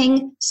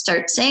counting,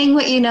 start saying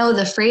what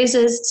the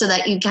phrases, so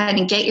that you kind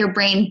of get your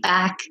brain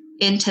back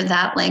into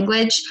that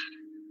language.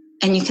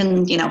 And you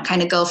can,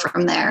 kind of go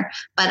from there.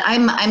 But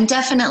I'm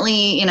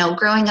definitely,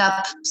 growing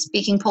up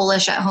speaking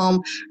Polish at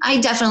home, I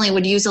definitely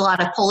would use a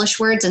lot of Polish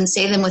words and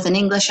say them with an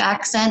English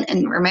accent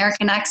and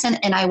American accent.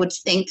 And I would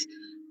think,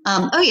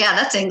 oh yeah,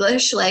 that's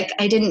English. Like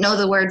I didn't know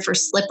the word for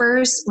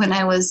slippers when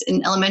I was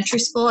in elementary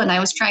school, and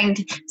I was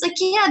it's like,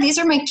 yeah, these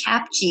are my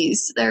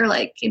capchis. They're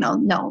like,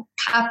 no,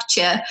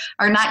 captcha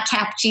are not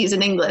capchis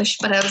in English.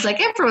 But I was like,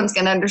 everyone's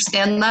going to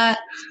understand that.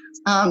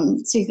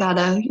 So you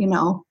gotta,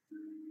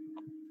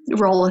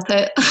 roll with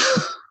it.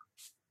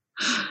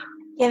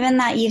 Given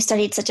that you've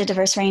studied such a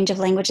diverse range of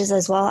languages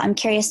as well, I'm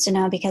curious to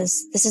know,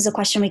 because this is a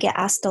question we get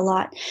asked a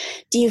lot.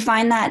 Do you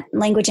find that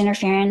language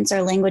interference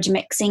or language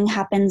mixing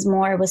happens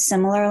more with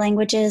similar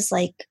languages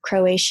like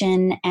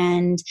Croatian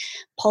and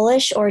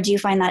Polish, or do you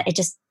find that it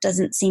just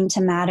doesn't seem to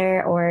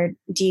matter, or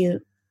do you...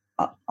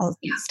 I'll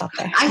stop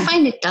there. I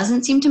find it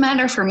doesn't seem to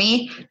matter for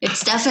me.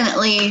 It's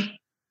definitely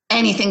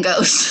anything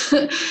goes.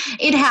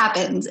 It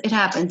happens.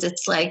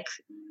 It's like,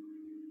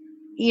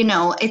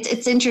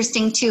 it's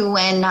interesting too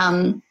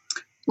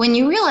when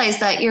you realize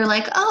that you're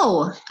like,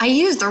 oh, I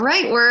used the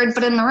right word,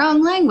 but in the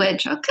wrong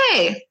language.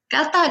 Okay,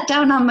 got that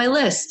down on my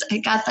list. I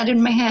got that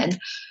in my head.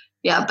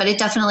 Yeah, but it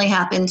definitely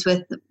happens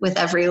with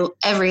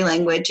every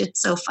language.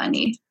 It's so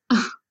funny.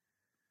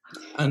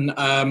 And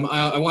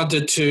I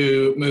wanted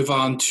to move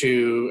on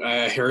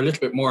to hear a little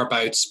bit more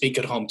about Speak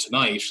at Home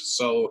Tonight.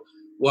 So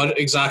what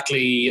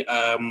exactly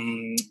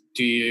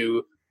do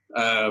you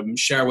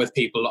share with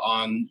people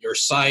on your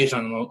site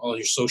and all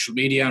your social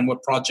media, and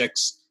what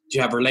projects do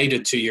you have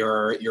related to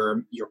your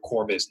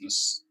core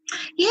business?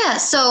 Yeah,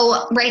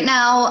 so right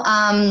now,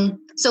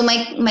 so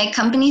my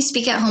company,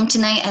 Speak at Home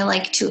Tonight, I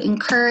like to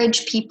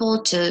encourage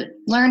people to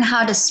learn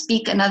how to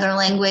speak another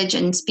language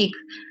and speak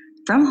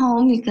from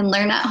home. You can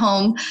learn at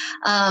home.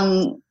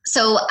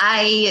 So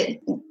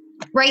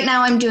right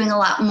now I'm doing a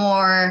lot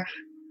more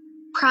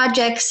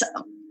projects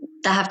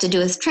that have to do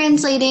with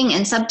translating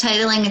and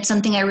subtitling. It's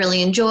something I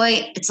really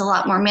enjoy. It's a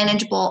lot more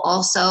manageable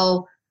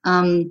also,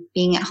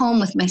 being at home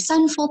with my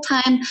son full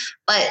time.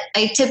 But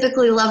I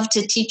typically love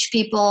to teach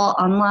people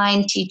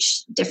online,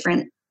 teach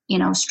different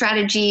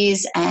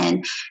strategies,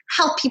 and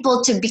help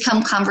people to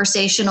become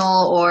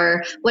conversational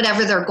or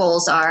whatever their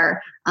goals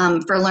are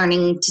for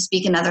learning to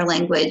speak another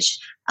language.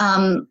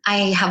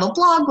 I have a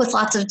blog with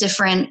lots of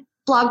different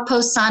blog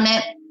posts on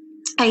it.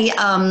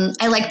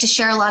 I like to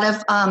share a lot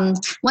of,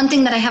 one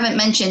thing that I haven't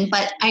mentioned,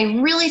 but I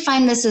really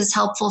find this is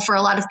helpful for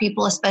a lot of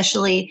people,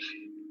 especially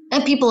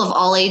people of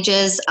all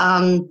ages.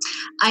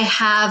 I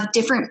have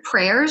different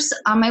prayers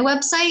on my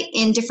website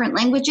in different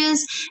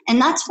languages, and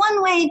that's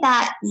one way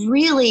that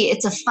really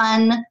it's a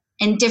fun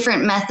and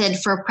different method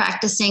for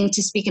practicing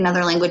to speak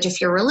another language. If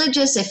you're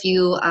religious, if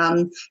you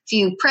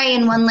pray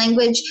in one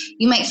language,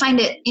 you might find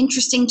it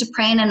interesting to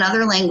pray in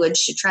another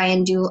language, to try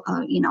and do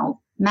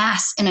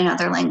mass in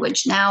another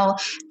language. Now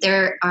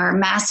there are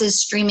masses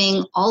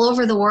streaming all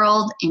over the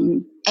world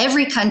in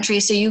every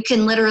country, so you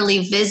can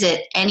literally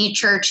visit any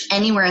church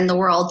anywhere in the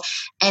world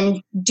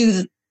and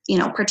do,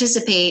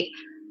 participate,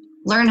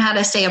 learn how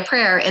to say a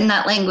prayer in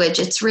that language.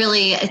 It's a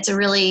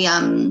really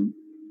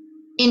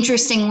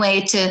interesting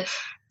way to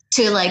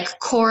like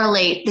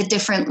correlate the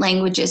different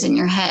languages in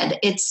your head.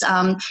 It's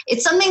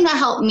something that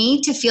helped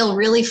me to feel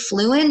really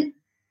fluent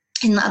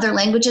in the other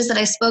languages that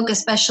I spoke,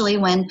 especially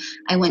when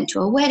I went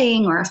to a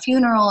wedding or a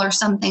funeral or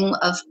something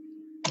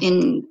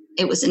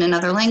it was in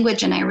another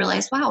language, and I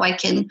realized, wow, I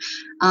can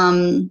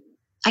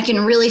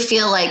really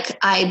feel like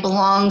I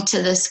belong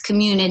to this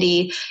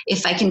community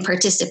if I can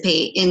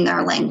participate in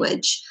their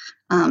language.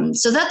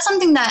 So that's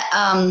something that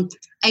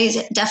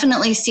I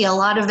definitely see a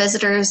lot of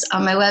visitors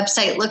on my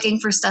website looking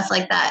for stuff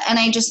like that. And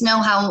I just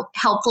know how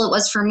helpful it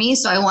was for me.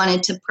 So I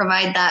wanted to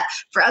provide that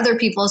for other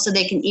people so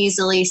they can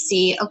easily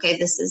see, okay,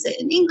 this is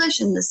it in English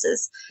and this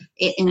is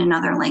it in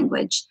another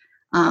language.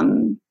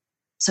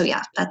 So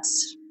yeah,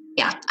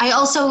 I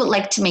also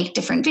like to make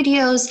different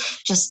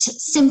videos, just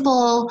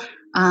simple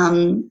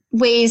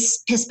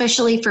ways,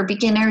 especially for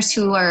beginners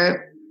who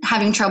are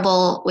having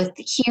trouble with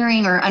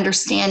hearing or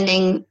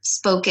understanding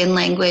spoken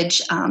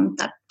language.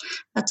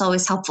 That's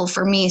always helpful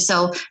for me.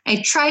 So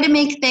I try to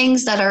make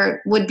things that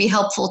would be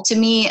helpful to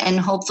me, and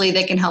hopefully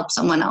they can help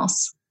someone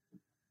else.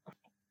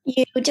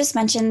 You just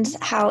mentioned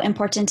how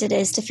important it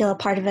is to feel a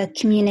part of a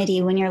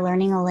community when you're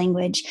learning a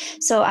language.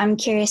 So I'm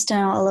curious to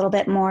know a little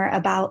bit more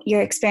about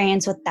your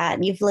experience with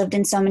that. You've lived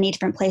in so many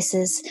different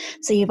places,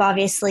 so you've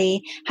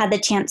obviously had the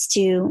chance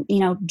to,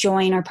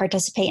 join or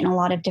participate in a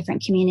lot of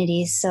different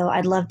communities. So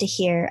I'd love to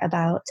hear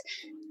about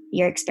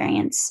your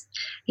experience.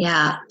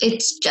 Yeah,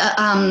 it's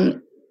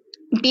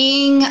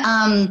being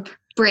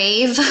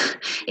brave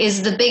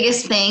is the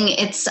biggest thing.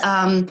 It's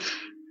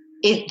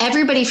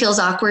everybody feels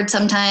awkward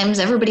sometimes.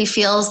 Everybody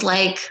feels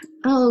like,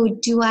 oh,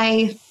 do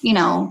I,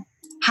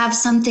 have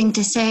something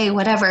to say,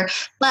 whatever.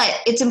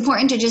 But it's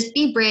important to just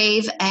be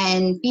brave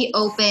and be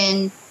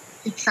open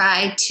to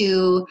try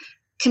to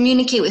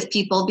communicate with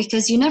people,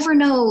 because you never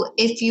know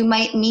if you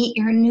might meet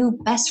your new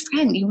best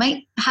friend. You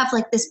might have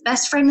like this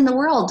best friend in the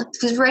world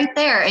who's right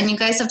there and you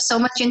guys have so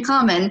much in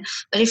common.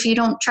 But if you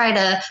don't try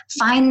to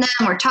find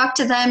them or talk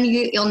to them,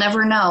 you'll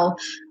never know.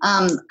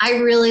 I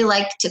really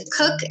like to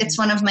cook. It's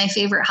one of my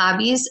favorite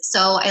hobbies.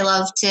 So I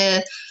love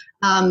to,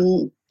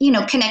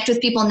 connect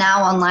with people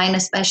now online,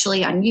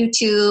 especially on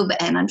YouTube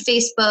and on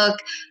Facebook,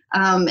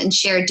 and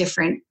share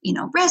different,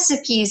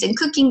 recipes and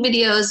cooking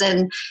videos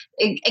and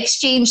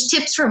exchange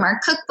tips from our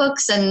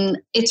cookbooks. And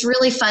it's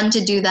really fun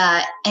to do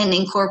that and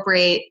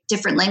incorporate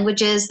different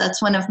languages.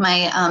 That's one of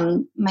my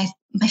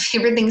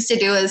favorite things to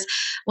do is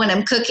when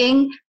I'm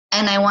cooking,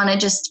 and I want to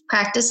just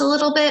practice a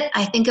little bit,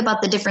 I think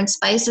about the different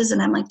spices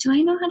and I'm like, do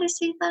I know how to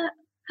say that?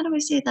 How do I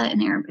say that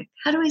in Arabic?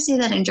 How do I say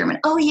that in German?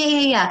 Oh,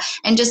 yeah.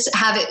 And just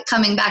have it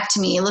coming back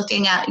to me,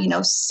 looking at,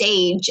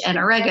 sage and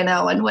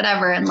oregano and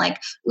whatever. And like,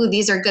 ooh,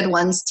 these are good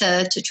ones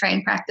to try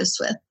and practice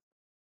with.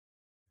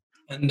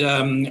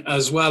 And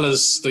as well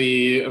as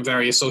the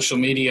various social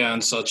media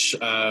and such,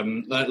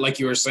 like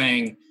you were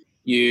saying,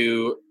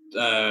 you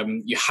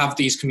have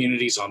these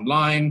communities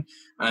online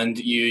and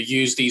you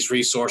use these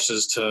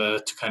resources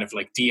to kind of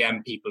like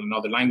DM people in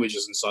other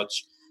languages and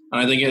such.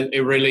 And I think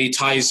it really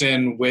ties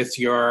in with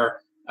your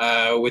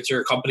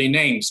company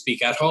name,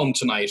 Speak at Home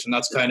Tonight. And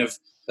that's kind of,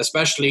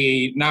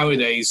 especially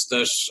nowadays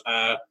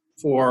that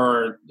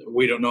for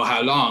we don't know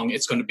how long,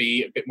 it's going to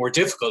be a bit more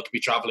difficult to be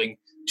traveling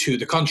to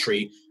the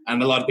country.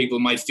 And a lot of people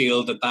might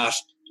feel that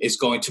is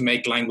going to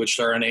make language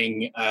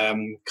learning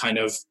kind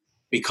of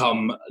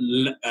become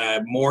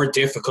more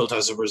difficult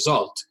as a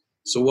result.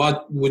 So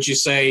what would you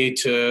say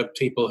to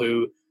people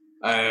who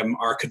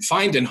are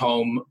confined in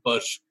home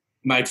but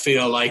might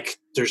feel like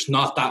there's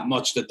not that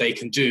much that they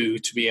can do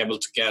to be able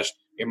to get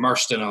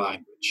immersed in a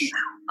language?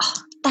 Oh,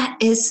 that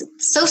is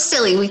so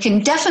silly. We can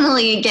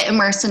definitely get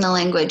immersed in a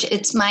language.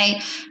 It's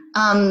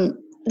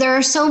there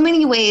are so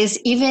many ways,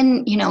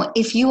 even,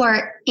 if you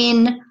are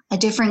in a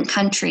different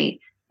country,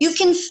 you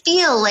can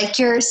feel like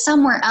you're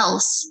somewhere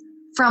else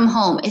from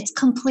home. It's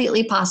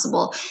completely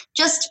possible.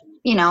 Just,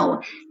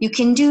 you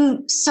can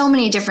do so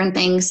many different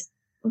things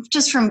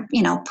just from,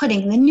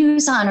 putting the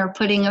news on or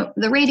putting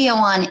the radio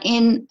on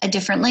in a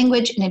different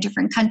language, in a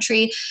different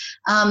country,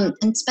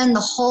 and spend the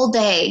whole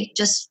day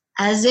just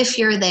as if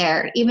you're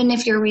there, even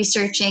if you're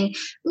researching,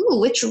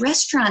 which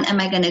restaurant am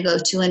I going to go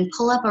to, and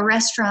pull up a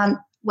restaurant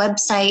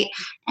website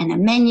and a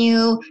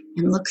menu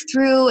and look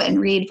through and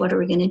read, what are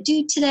we going to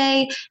do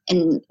today?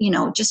 And,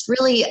 just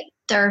really,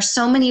 there are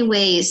so many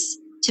ways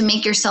to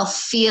make yourself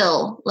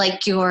feel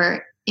like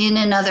you're in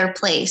another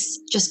place,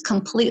 just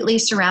completely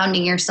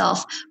surrounding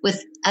yourself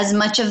with as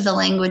much of the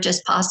language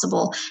as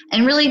possible,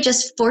 and really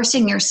just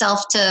forcing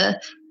yourself to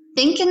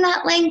think in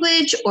that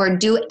language or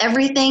do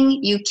everything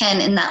you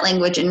can in that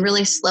language and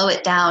really slow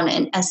it down.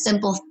 And as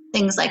simple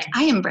things like,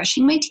 I am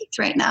brushing my teeth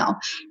right now.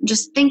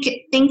 Just think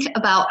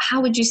about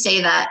how would you say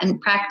that, and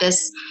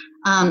practice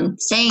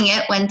saying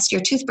it once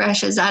your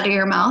toothbrush is out of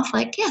your mouth.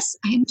 Like, yes,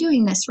 I am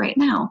doing this right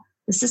now.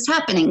 This is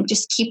happening.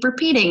 Just keep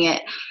repeating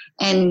it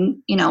and,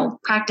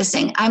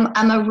 practicing.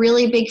 I'm a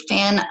really big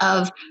fan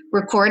of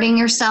recording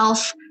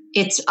yourself.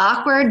 It's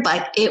awkward,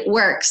 but it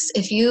works.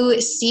 If you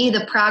see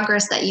the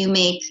progress that you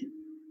make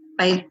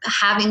by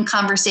having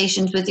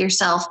conversations with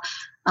yourself,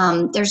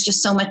 there's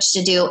just so much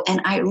to do.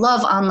 And I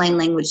love online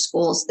language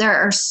schools. There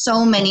are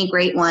so many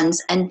great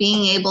ones, and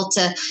being able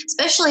to,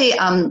 especially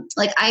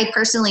like I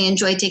personally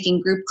enjoy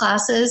taking group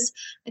classes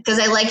because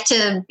I like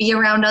to be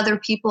around other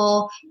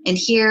people and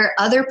hear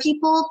other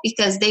people,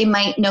 because they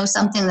might know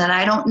something that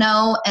I don't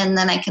know. And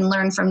then I can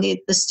learn from the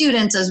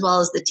students as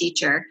well as the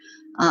teacher.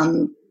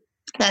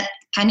 That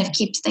kind of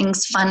keeps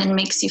things fun and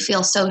makes you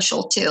feel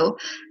social too.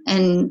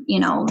 And,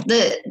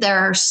 there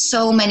are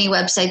so many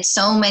websites,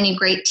 so many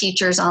great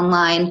teachers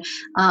online.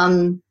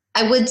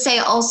 I would say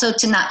also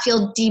to not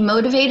feel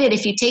demotivated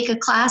if you take a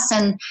class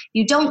and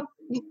you don't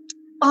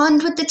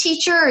bond with the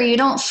teacher, or you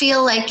don't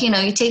feel like,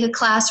 you take a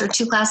class or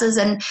two classes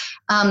and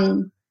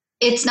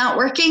it's not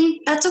working.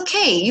 That's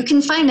okay. You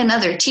can find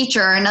another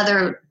teacher or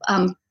another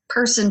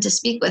person to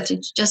speak with.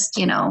 It's just,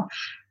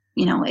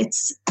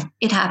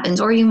 it happens,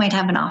 or you might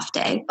have an off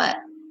day, but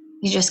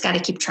you just got to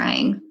keep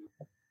trying.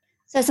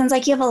 So it sounds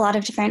like you have a lot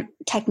of different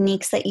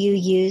techniques that you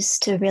use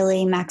to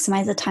really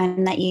maximize the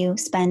time that you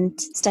spend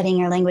studying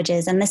your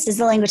languages. And this is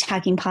the Language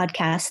Hacking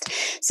Podcast.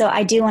 So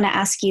I do want to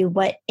ask you,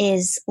 what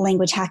is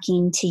language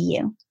hacking to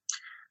you?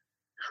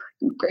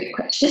 Great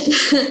question.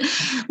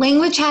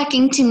 Language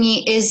hacking to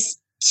me is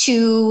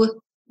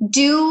to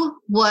do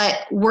what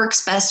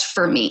works best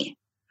for me.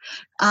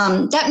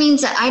 That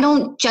means that I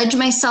don't judge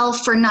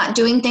myself for not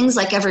doing things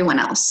like everyone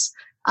else.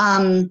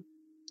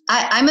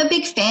 I'm a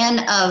big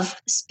fan of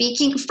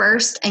speaking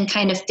first and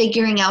kind of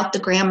figuring out the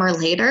grammar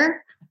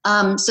later,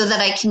 so that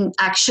I can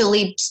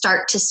actually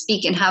start to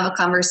speak and have a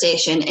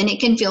conversation. And it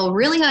can feel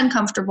really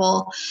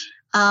uncomfortable,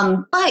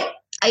 but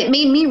it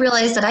made me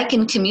realize that I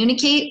can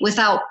communicate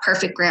without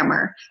perfect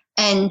grammar.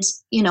 And,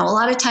 a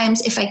lot of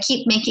times if I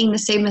keep making the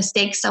same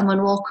mistake,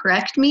 someone will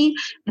correct me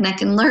and I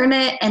can learn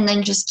it and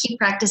then just keep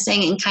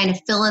practicing and kind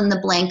of fill in the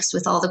blanks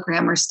with all the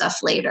grammar stuff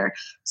later.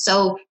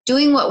 So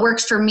doing what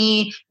works for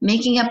me,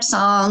 making up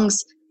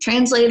songs,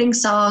 translating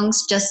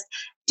songs, just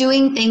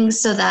doing things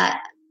so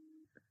that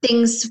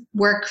things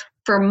work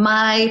for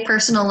my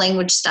personal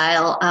language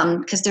style,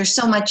 because there's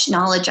so much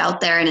knowledge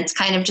out there, and it's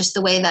kind of just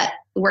the way that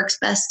works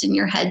best in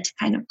your head to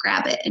kind of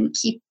grab it and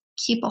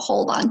keep a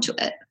hold onto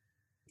it.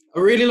 I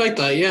really like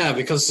that, yeah,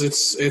 because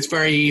it's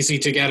very easy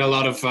to get a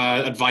lot of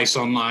advice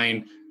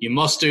online. You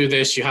must do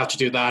this, you have to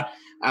do that.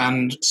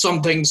 And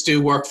some things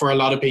do work for a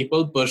lot of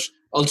people, but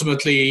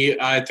ultimately,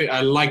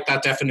 I like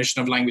that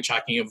definition of language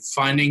hacking, of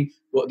finding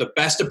what the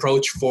best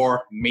approach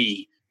for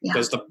me.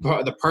 because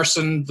the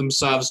person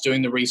themselves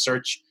doing the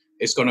research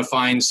is going to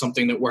find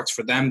something that works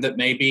for them that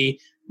maybe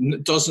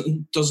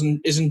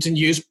isn't in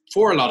use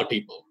for a lot of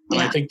people.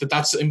 And I think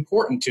that's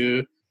important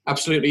to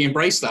absolutely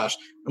embrace that.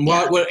 And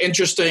what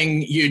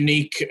interesting,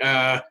 unique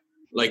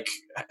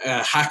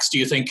hacks do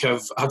you think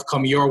have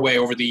come your way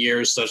over the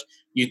years that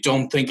you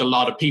don't think a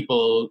lot of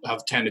people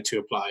have tended to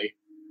apply?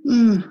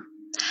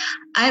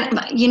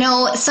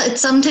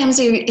 Sometimes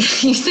you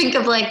think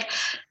of like,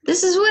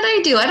 this is what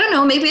I do. I don't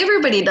know, maybe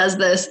everybody does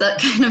this,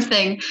 that kind of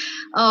thing.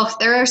 Oh,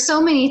 there are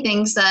so many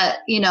things that,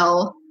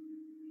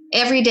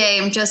 every day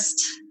I'm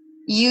just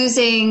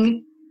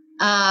using,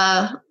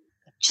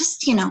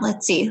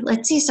 let's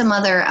see some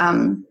other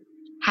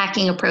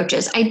hacking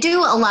approaches. I do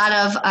a lot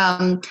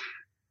of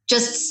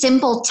just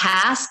simple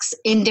tasks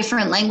in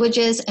different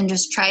languages and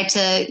just try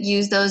to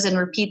use those and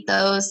repeat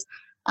those.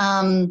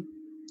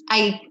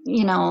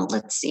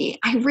 Let's see.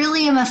 I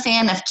really am a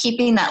fan of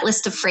keeping that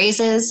list of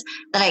phrases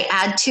that I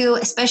add to,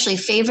 especially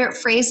favorite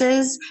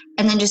phrases,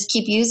 and then just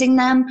keep using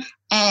them.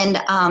 And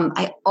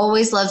I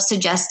always love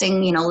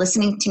suggesting,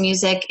 listening to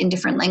music in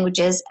different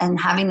languages and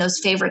having those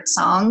favorite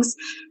songs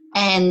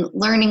and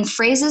learning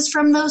phrases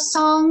from those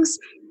songs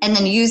and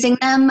then using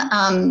them.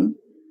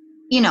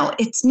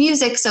 It's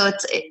music,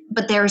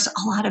 but there's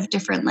a lot of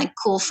different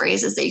cool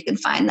phrases that you can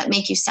find that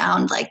make you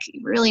sound like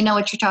you really know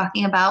what you're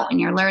talking about when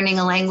you're learning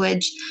a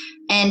language.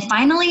 And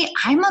finally,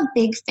 I'm a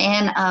big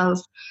fan of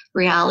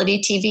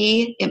reality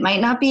TV. It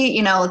might not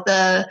be,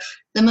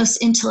 the most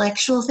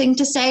intellectual thing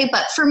to say,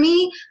 but for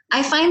me,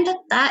 I find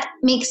that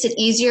makes it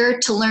easier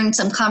to learn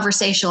some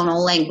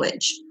conversational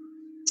language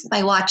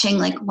by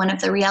watching one of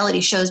the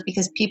reality shows,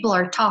 because people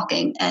are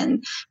talking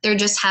and they're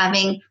just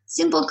having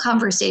simple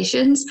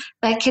conversations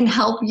that can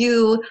help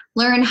you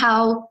learn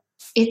how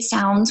it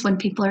sounds when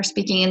people are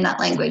speaking in that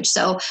language.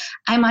 So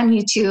I'm on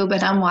YouTube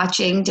and I'm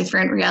watching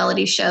different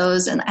reality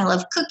shows, and I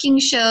love cooking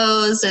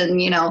shows and,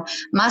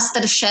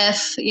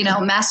 MasterChef.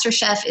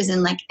 MasterChef is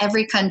in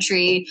every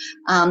country.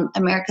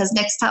 America's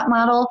Next Top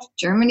Model,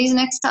 Germany's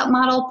Next Top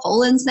Model,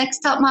 Poland's Next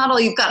Top Model.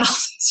 You've got all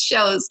these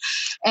shows,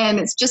 and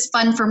it's just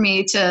fun for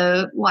me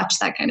to watch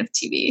that kind of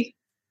TV.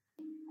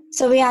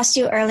 So we asked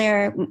you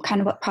earlier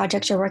kind of what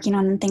projects you're working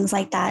on and things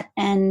like that.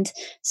 And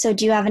so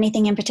do you have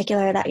anything in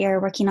particular that you're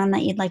working on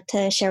that you'd like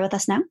to share with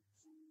us now?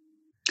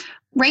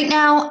 Right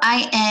now,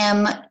 I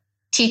am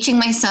teaching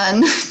my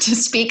son to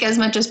speak as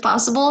much as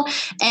possible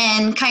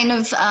and kind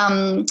of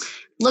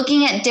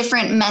looking at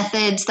different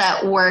methods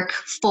that work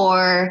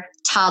for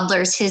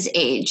toddlers his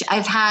age.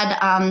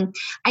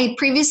 I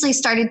previously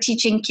started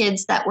teaching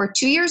kids that were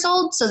 2 years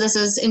old. So this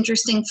is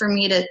interesting for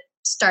me to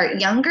start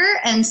younger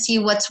and see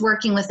what's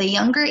working with a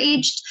younger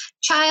aged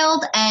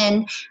child.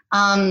 And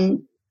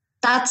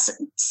that's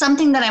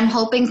something that I'm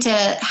hoping to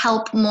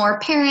help more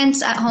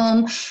parents at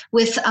home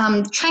with,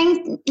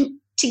 trying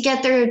to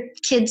get their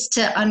kids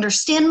to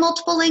understand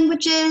multiple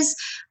languages,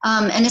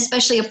 and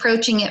especially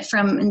approaching it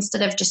from,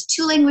 instead of just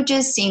 2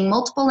 languages, seeing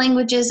multiple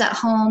languages at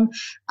home.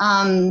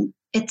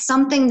 It's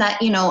something that,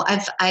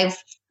 I've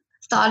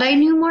thought I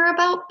knew more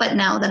about, but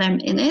now that I'm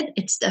in it,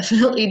 it's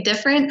definitely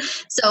different.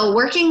 So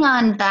working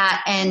on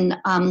that and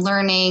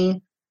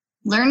learning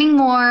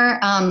more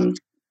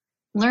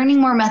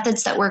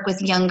methods that work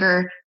with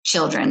younger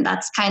children.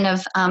 That's kind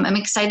of, I'm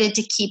excited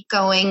to keep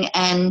going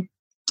and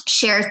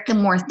share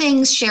more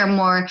things, share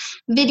more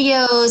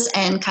videos,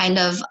 and kind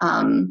of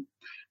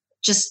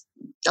just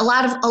a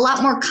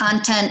lot more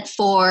content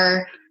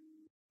for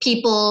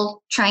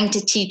people trying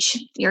to teach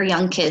your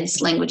young kids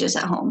languages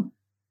at home.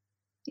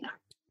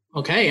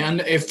 Okay,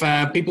 and if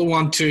people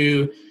want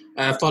to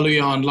follow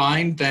you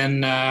online,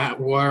 then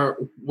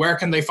where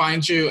can they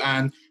find you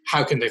and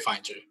how can they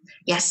find you?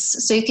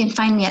 Yes, so you can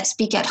find me at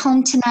Speak at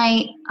Home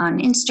Tonight on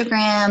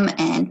Instagram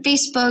and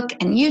Facebook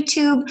and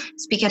YouTube,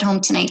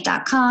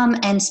 speakathometoNight.com,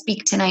 and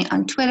Speak Tonight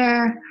on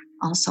Twitter,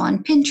 also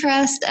on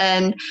Pinterest,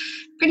 and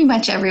pretty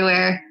much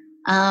everywhere.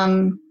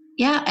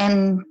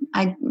 And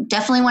I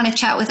definitely want to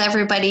chat with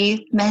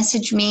everybody.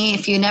 Message me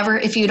if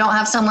you don't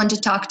have someone to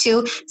talk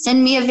to.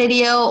 Send me a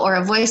video or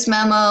a voice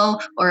memo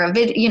or a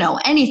video,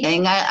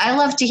 anything. I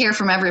love to hear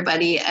from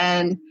everybody,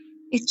 and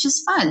it's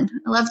just fun.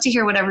 I love to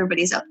hear what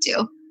everybody's up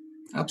to.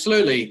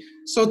 Absolutely.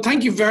 So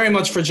thank you very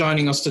much for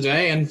joining us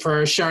today and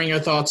for sharing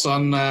your thoughts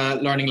on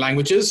learning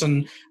languages.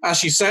 And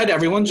as you said,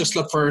 everyone, just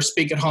look for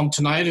Speak at Home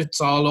Tonight. It's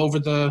all over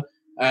the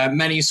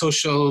many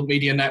social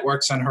media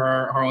networks and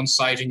her own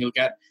site, and you'll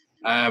get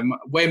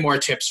way more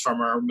tips from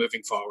her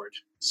moving forward.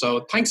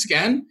 So thanks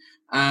again.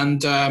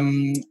 And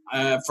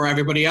for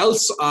everybody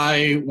else,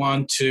 I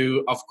want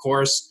to, of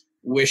course,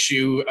 wish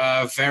you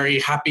a very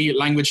happy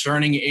language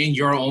learning in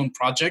your own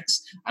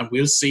projects. And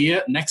we'll see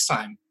you next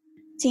time.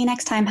 See you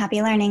next time.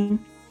 Happy learning.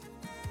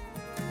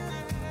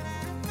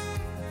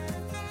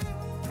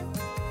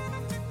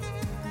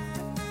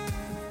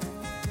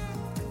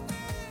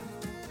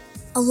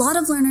 A lot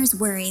of learners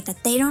worry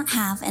that they don't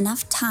have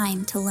enough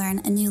time to learn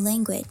a new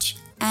language.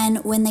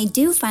 And when they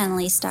do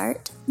finally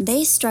start,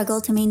 they struggle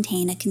to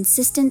maintain a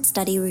consistent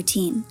study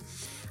routine.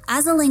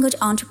 As a language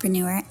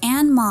entrepreneur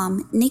and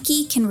mom,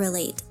 Nikki can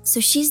relate, so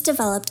she's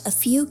developed a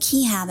few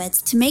key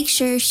habits to make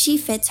sure she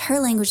fits her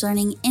language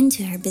learning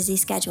into her busy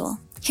schedule.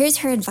 Here's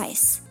her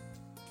advice.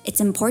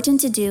 It's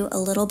important to do a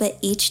little bit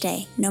each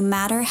day, no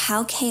matter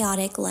how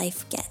chaotic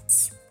life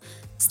gets.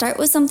 Start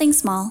with something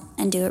small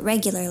and do it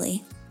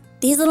regularly.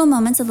 These little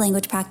moments of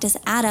language practice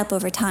add up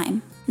over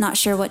time. Not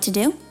sure what to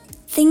do?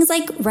 Things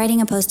like writing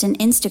a post on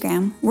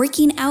Instagram,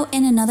 working out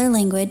in another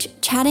language,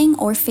 chatting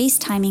or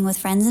FaceTiming with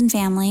friends and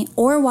family,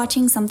 or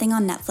watching something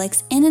on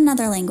Netflix in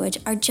another language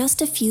are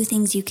just a few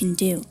things you can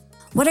do.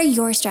 What are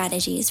your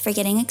strategies for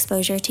getting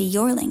exposure to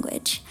your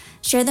language?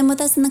 Share them with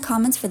us in the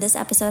comments for this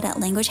episode at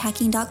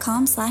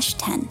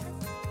languagehacking.com/10.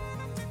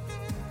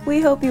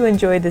 We hope you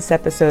enjoyed this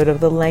episode of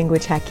the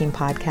Language Hacking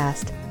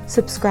Podcast.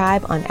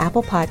 Subscribe on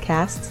Apple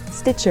Podcasts,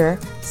 Stitcher,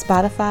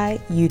 Spotify,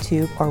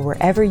 YouTube, or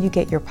wherever you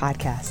get your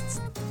podcasts.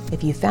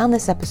 If you found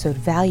this episode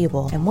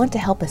valuable and want to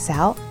help us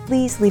out,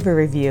 please leave a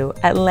review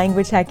at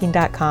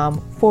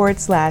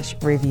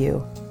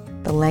languagehacking.com/review.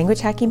 The Language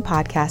Hacking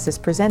Podcast is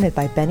presented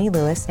by Benny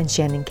Lewis and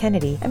Shannon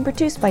Kennedy and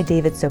produced by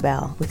David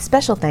Sobel, with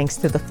special thanks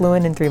to the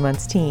Fluent in 3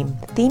 Months team.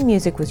 The theme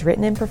music was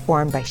written and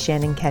performed by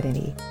Shannon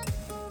Kennedy.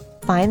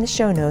 Find the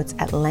show notes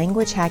at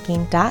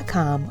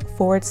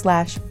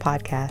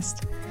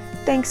languagehacking.com/podcast.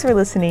 Thanks for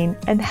listening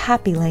and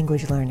happy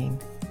language learning.